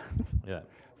 yeah.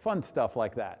 Fun stuff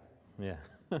like that. Yeah.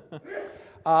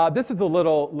 This is a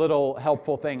little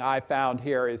helpful thing I found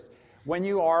here is when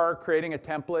you are creating a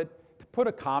template, to put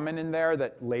a comment in there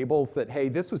that labels that, hey,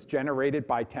 this was generated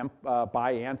by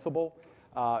Ansible.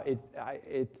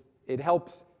 It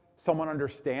helps someone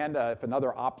understand if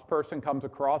another ops person comes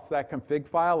across that config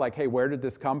file, like, hey, where did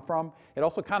this come from? It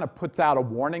also kind of puts out a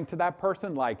warning to that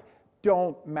person, like,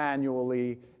 don't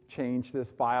manually change this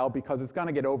file because it's going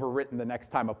to get overwritten the next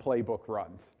time a playbook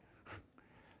runs.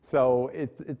 So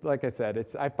it's like I said,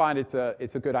 I find it's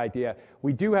a good idea.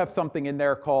 We do have something in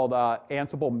there called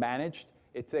Ansible managed.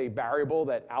 It's a variable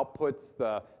that outputs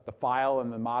the file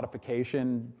and the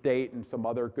modification date and some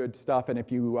other good stuff. And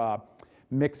if you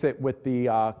mix it with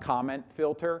the comment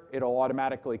filter, it'll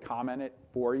automatically comment it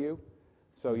for you.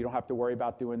 So you don't have to worry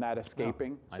about doing that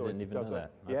escaping. Oh, I didn't even know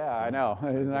that. Yeah, I know.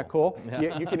 Isn't that cool?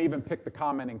 Yeah. You can even pick the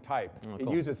commenting type. Oh, it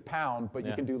cool. uses pound, but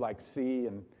you can do like C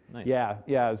and nice. Yeah.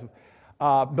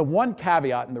 The one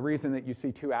caveat, and the reason that you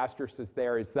see 2 asterisks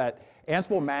there, is that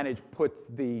Ansible Manage puts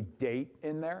the date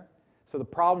in there. So the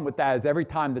problem with that is every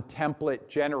time the template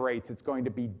generates, it's going to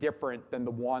be different than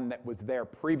the one that was there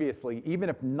previously, even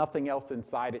if nothing else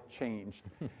inside it changed.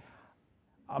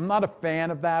 I'm not a fan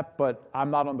of that, but I'm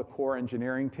not on the core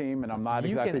engineering team, and I'm not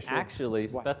exactly sure. You can actually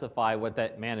specify what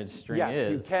that managed string is.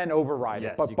 Yes, you can override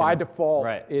it, but by default,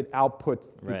 it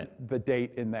outputs the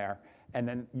date in there, and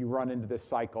then you run into this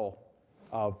cycle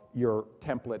of your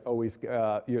template always,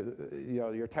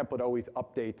 your template always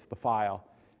updates the file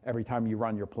every time you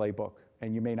run your playbook,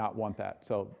 and you may not want that.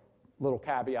 So, little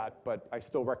caveat, but I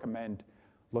still recommend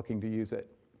looking to use it.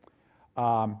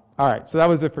 All right, so that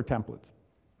was it for templates.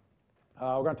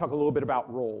 We're going to talk a little bit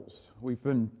about roles. We've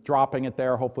been dropping it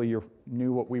there. Hopefully you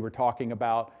knew what we were talking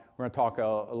about. We're going to talk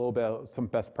a little bit of some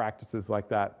best practices like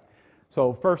that.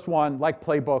 So first one, like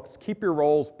playbooks, keep your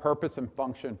roles purpose and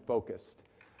function focused.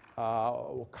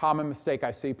 A common mistake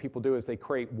I see people do is they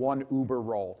create one Uber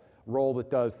role that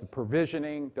does the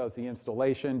provisioning, does the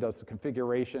installation, does the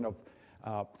configuration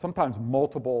of sometimes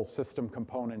multiple system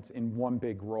components in one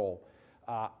big role.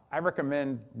 I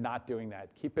recommend not doing that.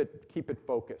 Keep it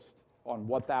focused on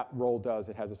what that role does.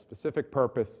 It has a specific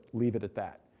purpose. Leave it at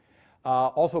that.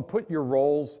 Also, put your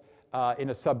roles in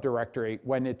a subdirectory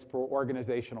when it's for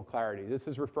organizational clarity. This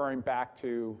is referring back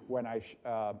to when a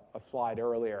slide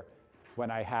earlier when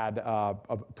I had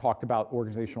talked about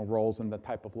organizational roles and the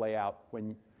type of layout.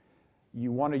 When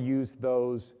you want to use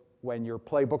those when your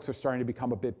playbooks are starting to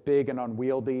become a bit big and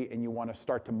unwieldy and you want to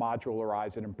start to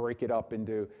modularize it and break it up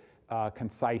into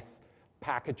concise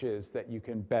packages that you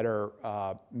can better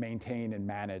maintain and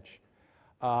manage.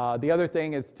 The other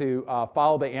thing is to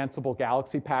follow the Ansible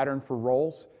Galaxy pattern for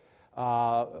roles,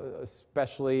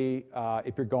 especially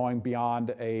if you're going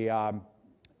beyond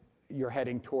you're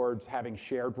heading towards having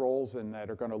shared roles and that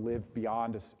are going to live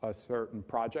beyond a certain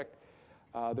project.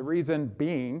 The reason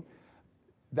being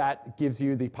that gives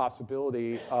you the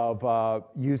possibility of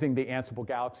using the Ansible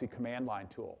Galaxy command line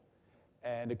tool.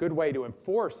 And a good way to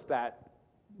enforce that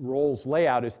roles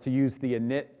layout is to use the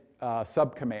init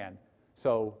subcommand.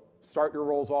 So start your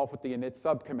roles off with the init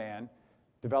subcommand,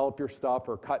 develop your stuff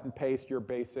or cut and paste your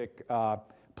basic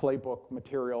playbook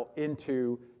material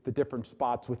into the different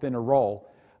spots within a role.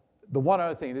 The one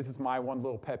other thing, this is my one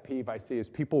little pet peeve I see, is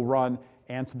people run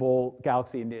Ansible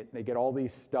Galaxy init, and they get all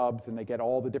these stubs and they get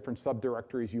all the different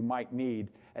subdirectories you might need,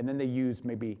 and then they use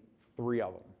maybe 3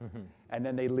 of them. Mm-hmm. And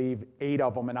then they leave 8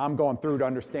 of them, and I'm going through to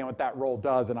understand what that role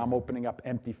does, and I'm opening up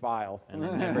empty files. And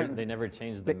they never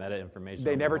change the meta information.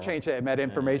 They never change the meta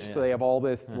information, so they have all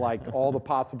this, like all the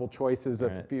possible choices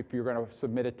of if you're going to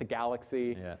submit it to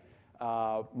Galaxy. Yeah.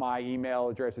 My email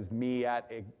address is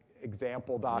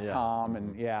me@example.com,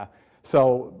 and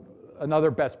so another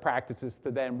best practice is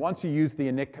to then, once you use the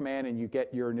init command and you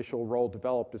get your initial role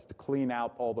developed, is to clean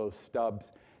out all those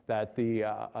stubs that the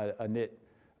init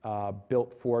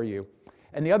built for you.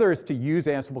 And the other is to use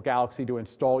Ansible Galaxy to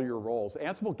install your roles.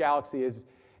 Ansible Galaxy is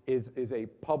a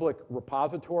public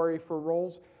repository for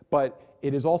roles, but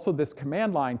it is also this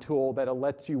command line tool that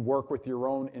lets you work with your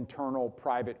own internal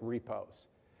private repos.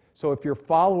 So if you're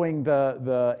following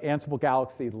the Ansible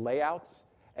Galaxy layouts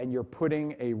and you're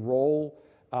putting a role,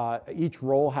 each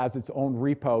role has its own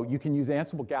repo, you can use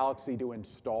Ansible Galaxy to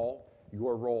install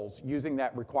your roles using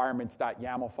that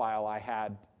requirements.yaml file I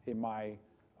had in my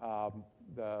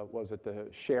the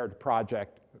shared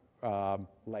project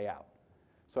layout.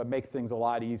 So it makes things a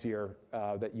lot easier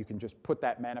that you can just put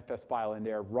that manifest file in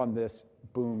there, run this,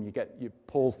 boom, it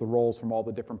pulls the roles from all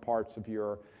the different parts of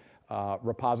your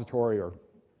repository, or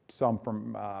some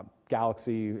from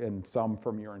Galaxy and some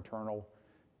from your internal,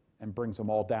 and brings them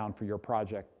all down for your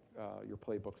project, your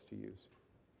playbooks to use.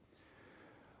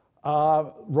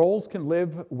 Roles can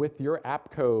live with your app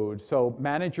code. So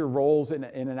manage your roles in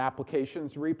an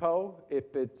applications repo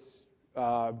if it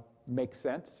makes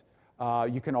sense.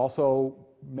 You can also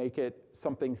make it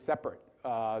something separate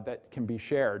that can be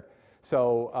shared.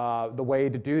 So the way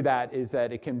to do that is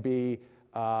that it can be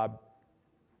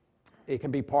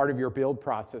part of your build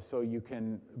process. So you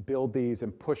can build these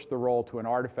and push the role to an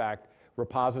artifact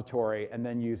repository and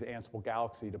then use Ansible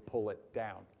Galaxy to pull it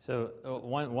down. So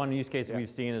one use case we've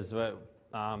seen is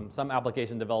some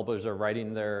application developers are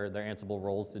writing their Ansible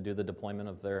roles to do the deployment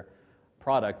of their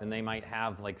product, and they might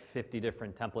have like 50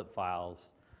 different template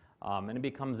files. And it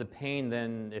becomes a pain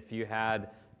then if you had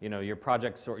your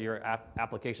project, your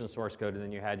application source code, and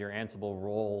then you had your Ansible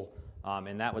role,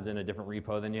 and that was in a different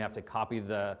repo. Then you have to copy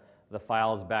the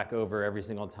files back over every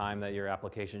single time that your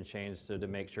application changed, so to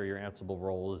make sure your Ansible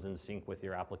role is in sync with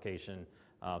your application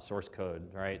source code,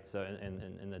 right? So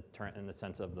in the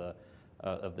sense of the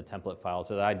template file.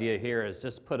 So the idea here is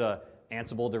just put a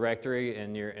Ansible directory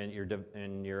in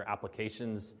your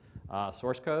application's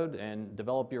source code and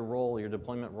develop your role, your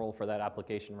deployment role for that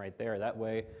application right there. That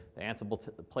way, the Ansible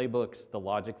playbooks, the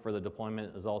logic for the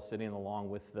deployment is all sitting along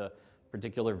with the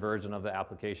particular version of the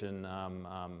application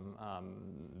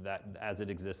that as it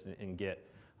exists in Git.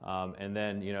 And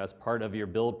then, as part of your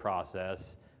build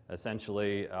process,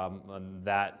 essentially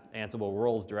that Ansible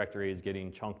roles directory is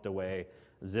getting chunked away,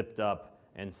 zipped up,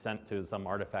 and sent to some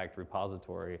artifact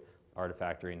repository,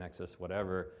 Artifactory, Nexus,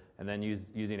 whatever, and then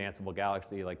using Ansible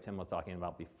Galaxy, like Tim was talking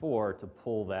about before, to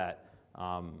pull that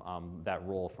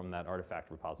role from that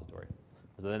artifact repository.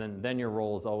 So then your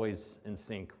role is always in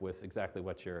sync with exactly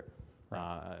what your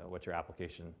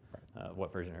application,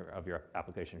 what version of your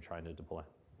application you're trying to deploy.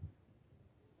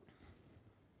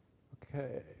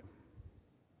 Okay.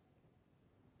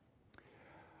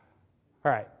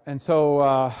 All right, and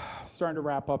so starting to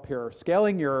wrap up here,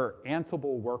 scaling your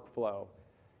Ansible workflow.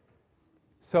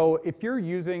 So if you're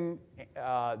using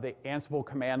the Ansible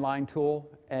command line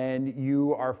tool and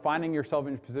you are finding yourself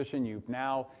in a position, you've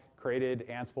now created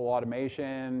Ansible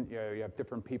automation, you have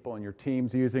different people in your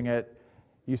teams using it,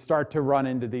 you start to run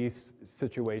into these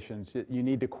situations. You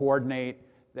need to coordinate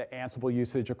the Ansible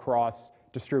usage across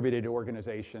distributed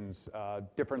organizations,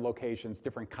 different locations,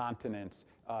 different continents,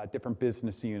 different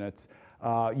business units.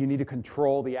 You need to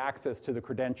control the access to the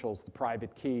credentials, the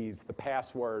private keys, the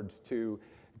passwords to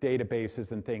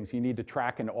databases and things. You need to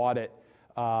track and audit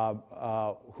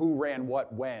who ran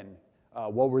what when,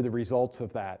 what were the results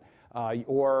of that.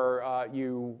 Or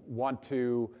you want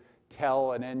to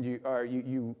tell an end, or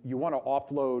you want to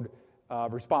offload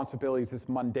responsibilities, this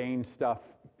mundane stuff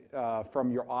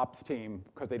from your ops team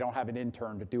because they don't have an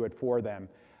intern to do it for them.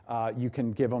 You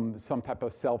can give them some type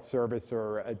of self-service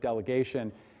or a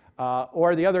delegation.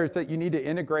 Or the other is that you need to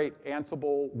integrate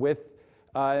Ansible with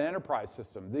an enterprise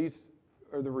system. These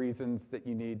are the reasons that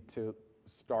you need to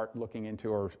start looking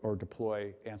into or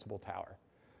deploy Ansible Tower.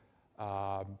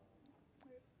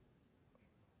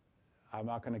 I'm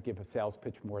not going to give a sales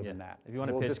pitch more than that. If you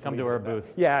want to pitch, come to our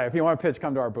booth. Yeah, if you want to pitch,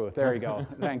 come to our booth. There you go.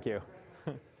 Thank you.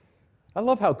 I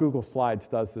love how Google Slides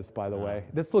does this, by the way.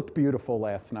 This looked beautiful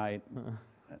last night. And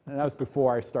that was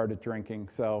before I started drinking,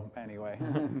 so anyway.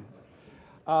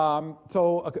 A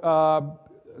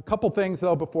couple things,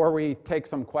 though, before we take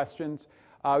some questions.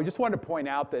 We just wanted to point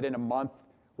out that in a month,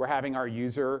 we're having our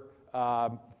user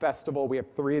festival. We have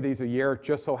 3 of these a year. It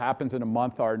just so happens in a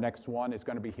month, our next one is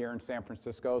going to be here in San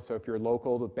Francisco. So if you're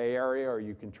local to the Bay Area or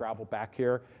you can travel back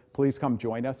here, please come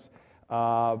join us.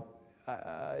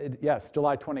 Yes,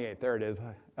 July 28th, there it is.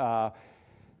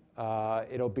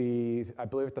 It'll be, I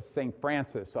believe, at the St.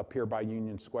 Francis up here by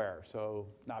Union Square, so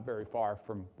not very far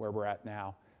from where we're at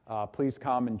now. Please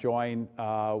come and join.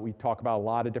 We talk about a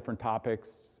lot of different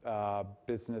topics,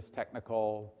 business,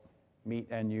 technical,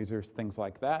 meet end users, things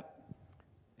like that.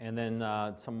 And then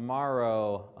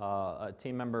tomorrow, a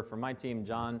team member from my team,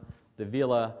 John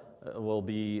Davila, will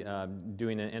be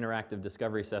doing an interactive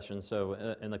discovery session. So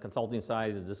in the consulting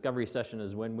side, the discovery session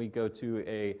is when we go to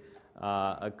a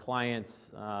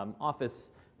client's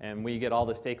office and we get all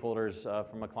the stakeholders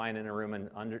from a client in a room and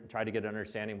try to get an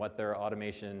understanding what their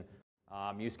automation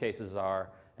use cases are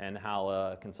and how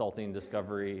a consulting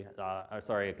discovery,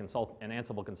 an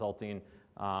Ansible consulting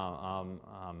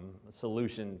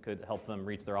solution could help them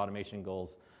reach their automation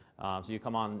goals. So you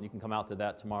can come out to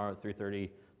that tomorrow at 3:30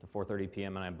 to 4:30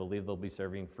 p.m. and I believe they'll be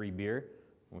serving free beer,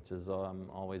 which is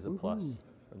always a plus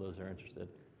for those who are interested.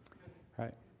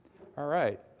 Right. All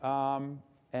right.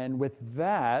 And with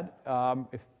that,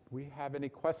 if we have any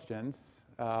questions,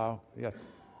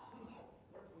 yes.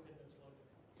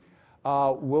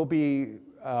 We'll be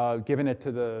giving it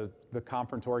to the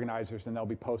conference organizers, and they'll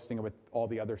be posting it with all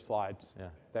the other slides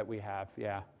that we have.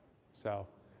 Yeah. So.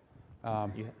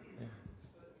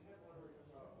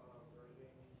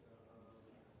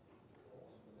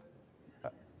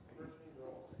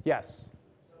 Yes.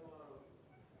 So,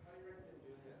 how do you recommend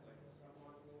doing it? Like the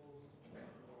sub-modules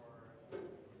or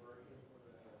version for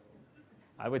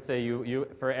the? I would say you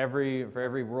for every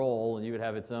role you would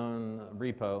have its own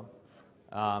repo.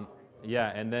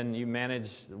 Yeah, and then you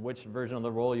manage which version of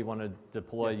the role you want to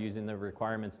deploy using the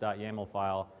requirements.yaml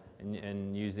file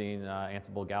and using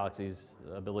Ansible Galaxy's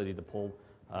ability to pull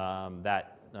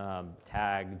that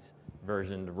tagged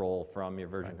versioned role from your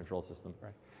version control system.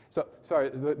 Right. So, sorry,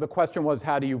 the question was,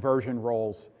 how do you version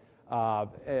roles?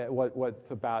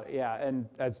 What's about, and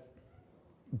as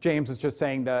James was just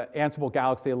saying, the Ansible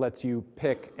Galaxy lets you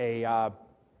pick a,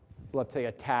 let's say,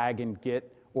 a tag in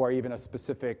Git or even a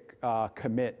specific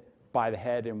commit by the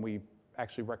head, and we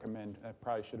actually recommend, I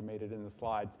probably should have made it in the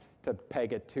slides, to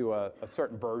peg it to a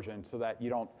certain version so that you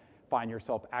don't find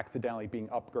yourself accidentally being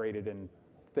upgraded and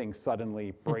things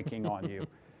suddenly breaking on you.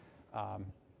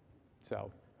 Do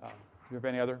you have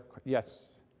any other?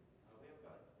 Yes? We have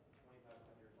about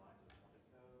 2,500 lines of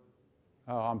code.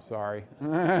 Oh, I'm sorry. It was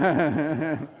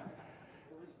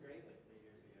great like 3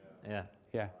 years ago. Yeah.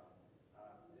 Yeah. And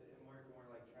we're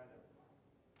like trying to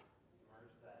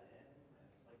merge that in.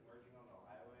 It's like merging on the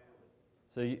highway with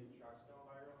trucks going by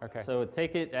real fast. Okay. So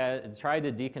take it as, try to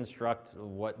deconstruct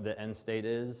what the end state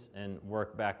is and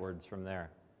work backwards from there.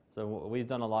 So we've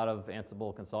done a lot of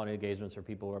Ansible consulting engagements for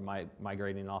people who are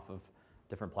migrating off of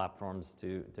different platforms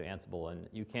to Ansible, and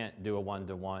you can't do a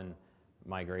one-to-one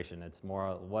migration. It's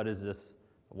more, what is this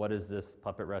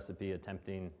puppet recipe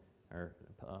attempting, or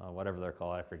whatever they're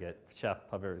called, I forget, chef,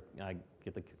 puppet, I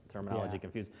get the terminology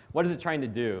confused. What is it trying to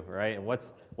do, right? And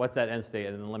what's that end state,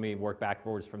 and then let me work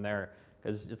backwards from there,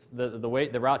 because it's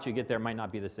the route you get there might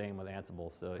not be the same with Ansible,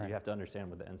 so you have to understand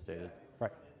what the end state is.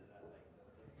 Right.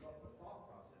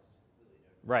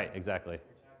 Right, exactly.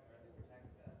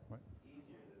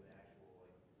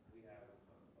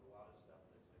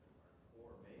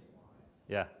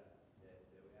 Yeah.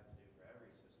 that we have to do for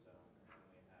every system, and then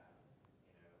we have,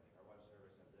 like our web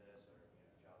service have this, or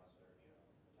Java service,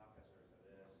 Tomcat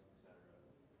service have this,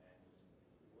 etc.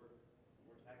 And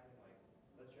we're tackling like,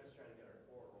 let's just try to get our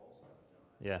core role stuff done.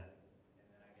 Yeah.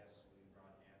 And then I guess we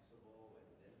run Ansible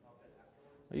within Puppet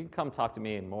afterwards. You can come talk to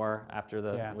me more after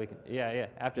the Yeah. week. Yeah.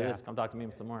 After Yeah. this, come talk to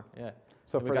me some more. Yeah.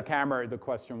 So We for the got- camera, the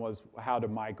question was how to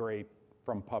migrate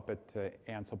from Puppet to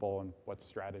Ansible and what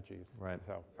strategies. Right.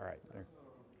 So, all right. There.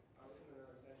 I was in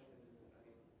another session and I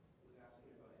was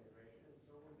asking about integration.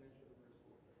 Someone mentioned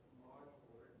there's a module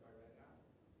written by Red Hat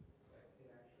that can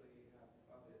actually have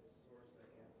Puppet source that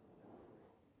Ansible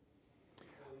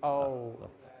integrate. Oh,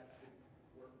 That could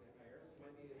work in higher. So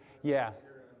might be yeah.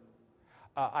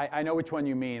 I know which one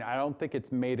you mean. I don't think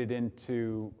it's made it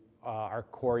into our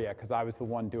core yet because I was the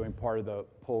one doing part of the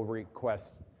pull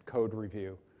request code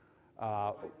review.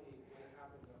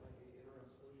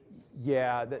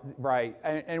 Yeah, right.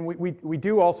 And we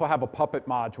do also have a Puppet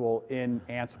module in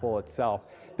Ansible itself.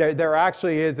 There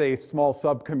actually is a small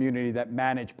sub-community that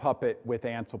manage Puppet with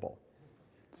Ansible.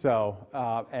 So,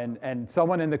 and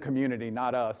someone in the community,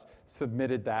 not us,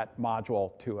 submitted that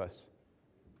module to us.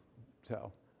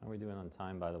 So. How are we doing on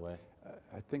time, by the way?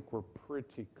 I think we're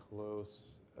pretty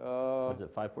close. Was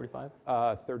it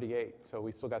 5:45? 38, so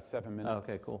we still got 7 minutes.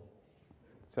 Oh, okay, cool.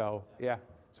 So, yeah,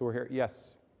 so we're here,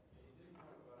 yes.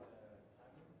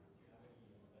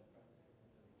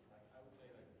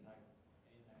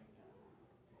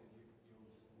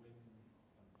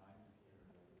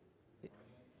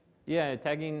 Yeah,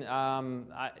 tagging.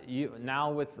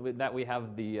 Now with that we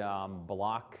have the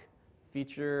block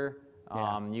feature.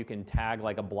 You can tag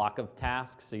like a block of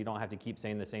tasks, so you don't have to keep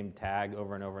saying the same tag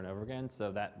over and over and over again.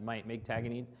 So that might make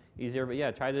tagging easier. But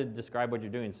yeah, try to describe what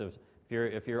you're doing. So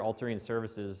if you're altering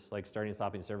services, like starting and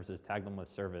stopping services, tag them with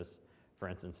service, for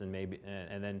instance, and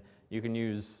then you can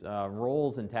use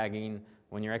roles in tagging.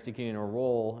 When you're executing a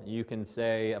role, you can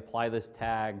say apply this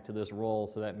tag to this role.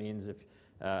 So that means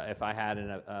if I had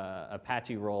an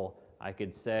Apache role, I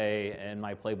could say in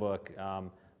my playbook,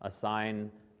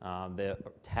 assign the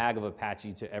tag of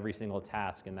Apache to every single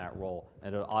task in that role,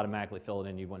 and it'll automatically fill it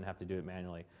in. You wouldn't have to do it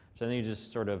manually. So then you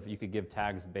just you could give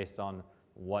tags based on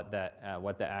what the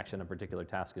action a particular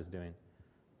task is doing.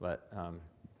 But I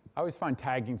always find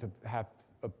tagging to have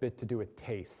a bit to do with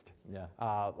taste. yeah.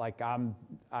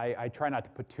 I try not to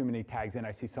put too many tags in.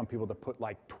 I see some people that put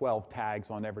like 12 tags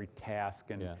on every task,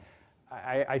 and Yeah.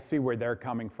 I see where they're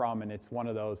coming from, and it's one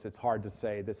of those, it's hard to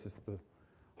say this is the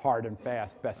hard and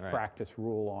fast best Right. practice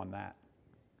rule on that.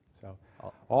 So,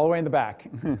 all the way in the back.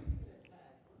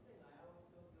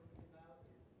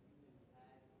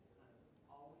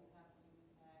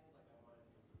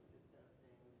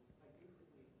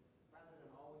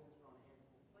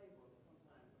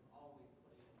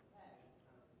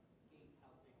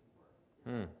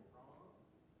 Hmm.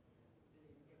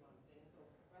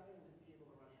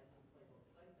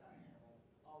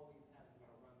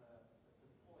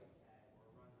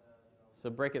 So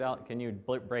break it out. Can you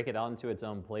break it out into its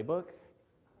own playbook,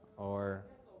 or?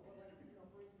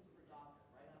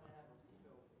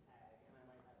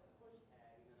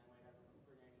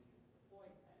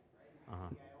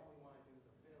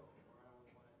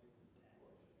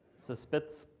 So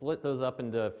split those up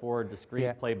into 4 discrete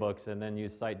Yeah. playbooks, and then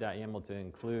use site.yaml to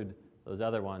include those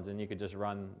other ones, and you could just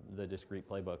run the discrete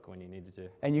playbook when you needed to.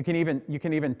 And you can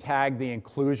even tag the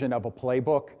inclusion of a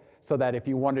playbook so that if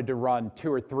you wanted to run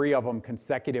 2 or 3 of them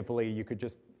consecutively, you could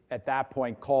just at that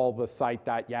point call the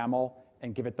site.yaml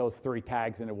and give it those 3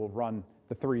 tags, and it will run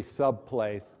the 3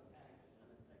 sub-plays.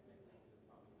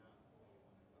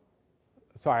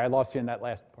 Sorry, I lost you in that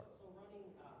last part.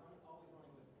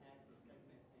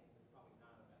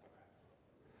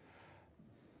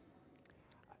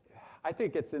 I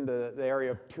think it's in the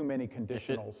area of too many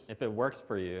conditionals. If it works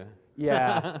for you.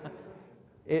 Yeah.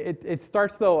 It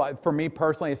starts, though, for me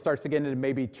personally, it starts to get into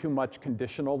maybe too much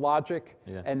conditional logic.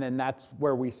 Yeah. And then that's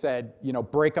where we said,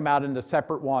 break them out into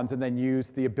separate ones and then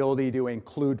use the ability to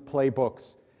include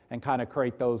playbooks and kind of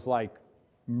create those like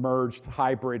merged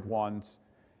hybrid ones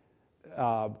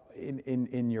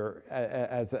in your,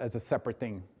 as a separate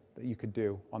thing that you could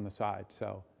do on the side.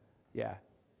 So, yeah.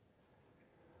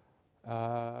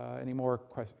 Any more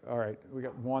questions? All right, we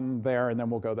got one there, and then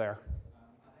we'll go there.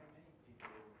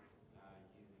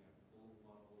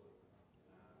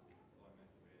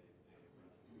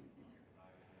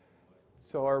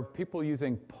 So are people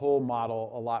using pull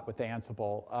model a lot with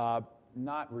Ansible?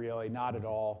 Not really, not at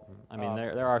all. I mean,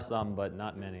 there are some, but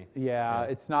not many. Yeah,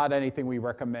 Yeah. it's not anything we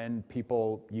recommend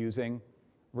people using,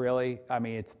 really. I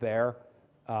mean, it's there.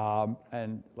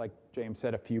 And like James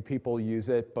said, a few people use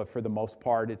it, but for the most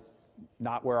part, it's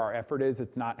not where our effort is.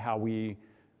 It's not how we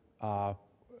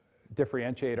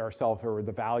differentiate ourselves or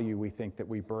the value we think that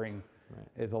we bring.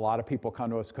 Right. Is a lot of people come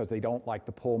to us because they don't like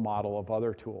the pull model of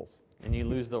other tools. And you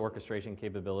lose the orchestration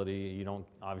capability. You don't,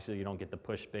 obviously you don't get the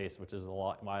push base, which is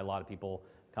why a lot of people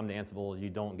come to Ansible. You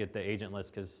don't get the agentless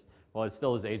because, well, it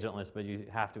still is agentless, but you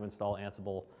have to install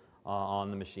Ansible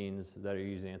on the machines that are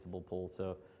using Ansible pull.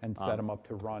 So And set them up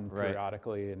to run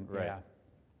periodically, and Right. yeah,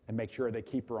 and make sure they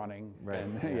keep running. Right.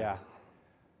 And, yeah.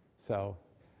 So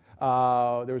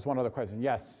there was one other question.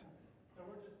 Yes. So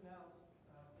we're just now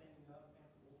standing up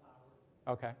Ansible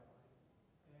Tower. Okay. And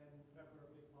we're a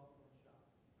big platform shop.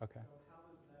 Okay. So how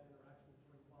is that interaction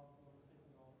between platforms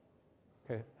taking off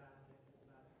Okay. tasks, Ansible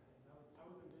tasks? I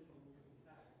was envisioning using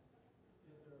tags.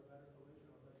 Is there a better solution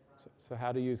or best practice? So how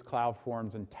to use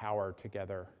CloudForms and Tower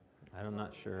together? I'm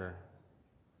not sure.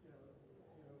 Being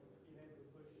able to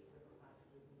push different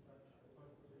packages and such,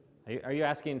 post-provision. Are you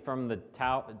asking from the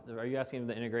Are you asking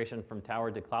the integration from Tower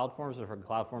to CloudForms or from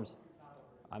CloudForms?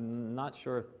 I'm not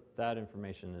sure if that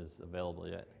information is available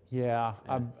yet. Yeah,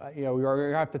 you know, we're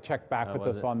going to have to check back Oh, with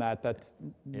was us it? on that. That's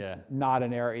Yeah. not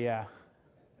an area.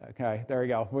 Yeah. Okay, there you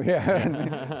go.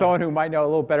 Yeah. Someone who might know a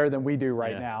little better than we do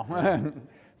right Yeah. now.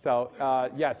 So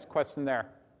yes, question there.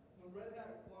 When Red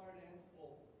Hat acquired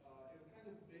Ansible, it was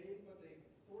kind of vague, but they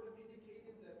sort of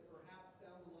indicated that perhaps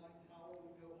down the line Tower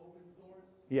would go open source.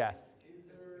 Yes. Is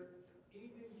there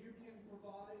anything you can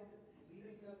provide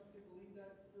leading us to believe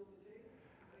that's still the case?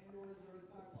 And/or is there a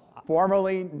timeline?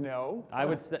 Formally, no. I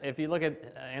would say, if you look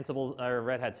at Ansible's or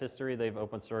Red Hat's history, they've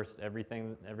open sourced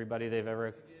everything, everybody they've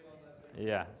ever.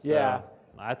 Yeah. So Yeah.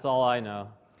 That's all I know.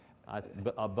 That's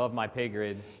above my pay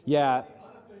grade. Yeah.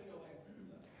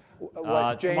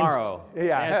 Tomorrow.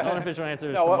 Yeah. Unofficial answer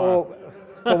is No, tomorrow.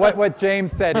 well, what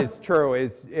James said is true.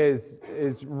 Is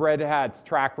Red Hat's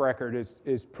track record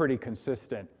is pretty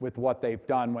consistent with what they've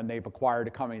done when they've acquired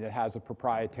a company that has a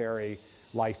proprietary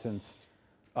licensed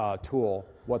tool.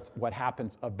 What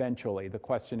happens eventually? The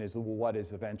question is, well, what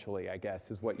is eventually? I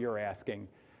guess is what you're asking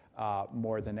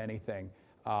more than anything.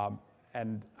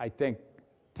 And I think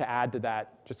to add to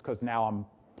that, just because now I'm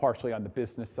partially on the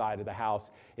business side of the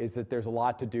house, is that there's a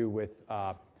lot to do with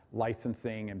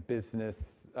licensing and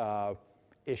business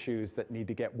issues that need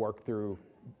to get worked through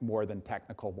more than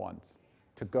technical ones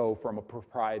to go from a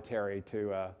proprietary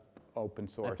to open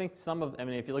source. I think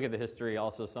if you look at the history,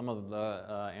 also some of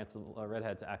the Ansible, Red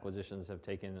Hat's acquisitions have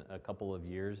taken a couple of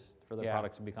years for the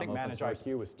products to become I think open Manage source.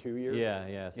 IQ was 2 years.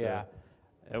 Yeah. So, Yeah.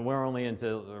 And we're only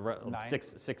into Nine?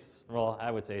 six. Well,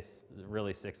 I would say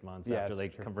really 6 months Yeah, after they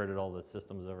it's true. converted all the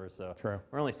systems over. So True.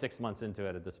 we're only 6 months into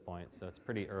it at this point. So it's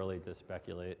pretty early to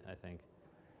speculate, I think.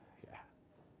 Yeah.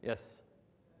 Yes.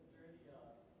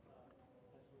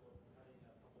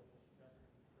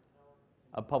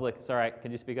 A public. Sorry,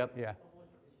 could you speak up? Yeah.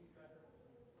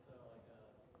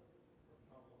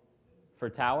 For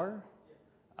Tower?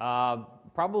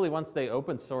 Probably once they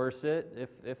open source it,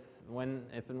 if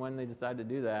and when they decide to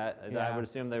do that, I Yeah. would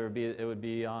assume it would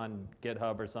be on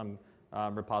GitHub or some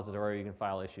repository you can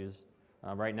file issues.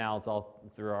 Right now, it's all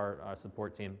through our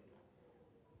support team.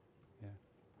 Yeah.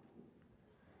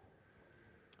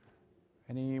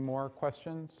 Any more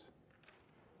questions?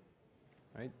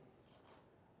 Right?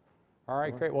 All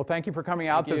right, great. Well, thank you for coming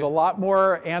out. Thank There's you. a lot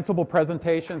more Ansible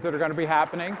presentations that are going to be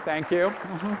happening. Thank you.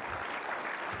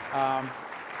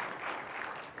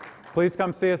 Please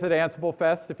come see us at Ansible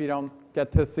Fest if you don't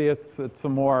get to see us at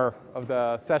some more of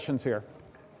the sessions here.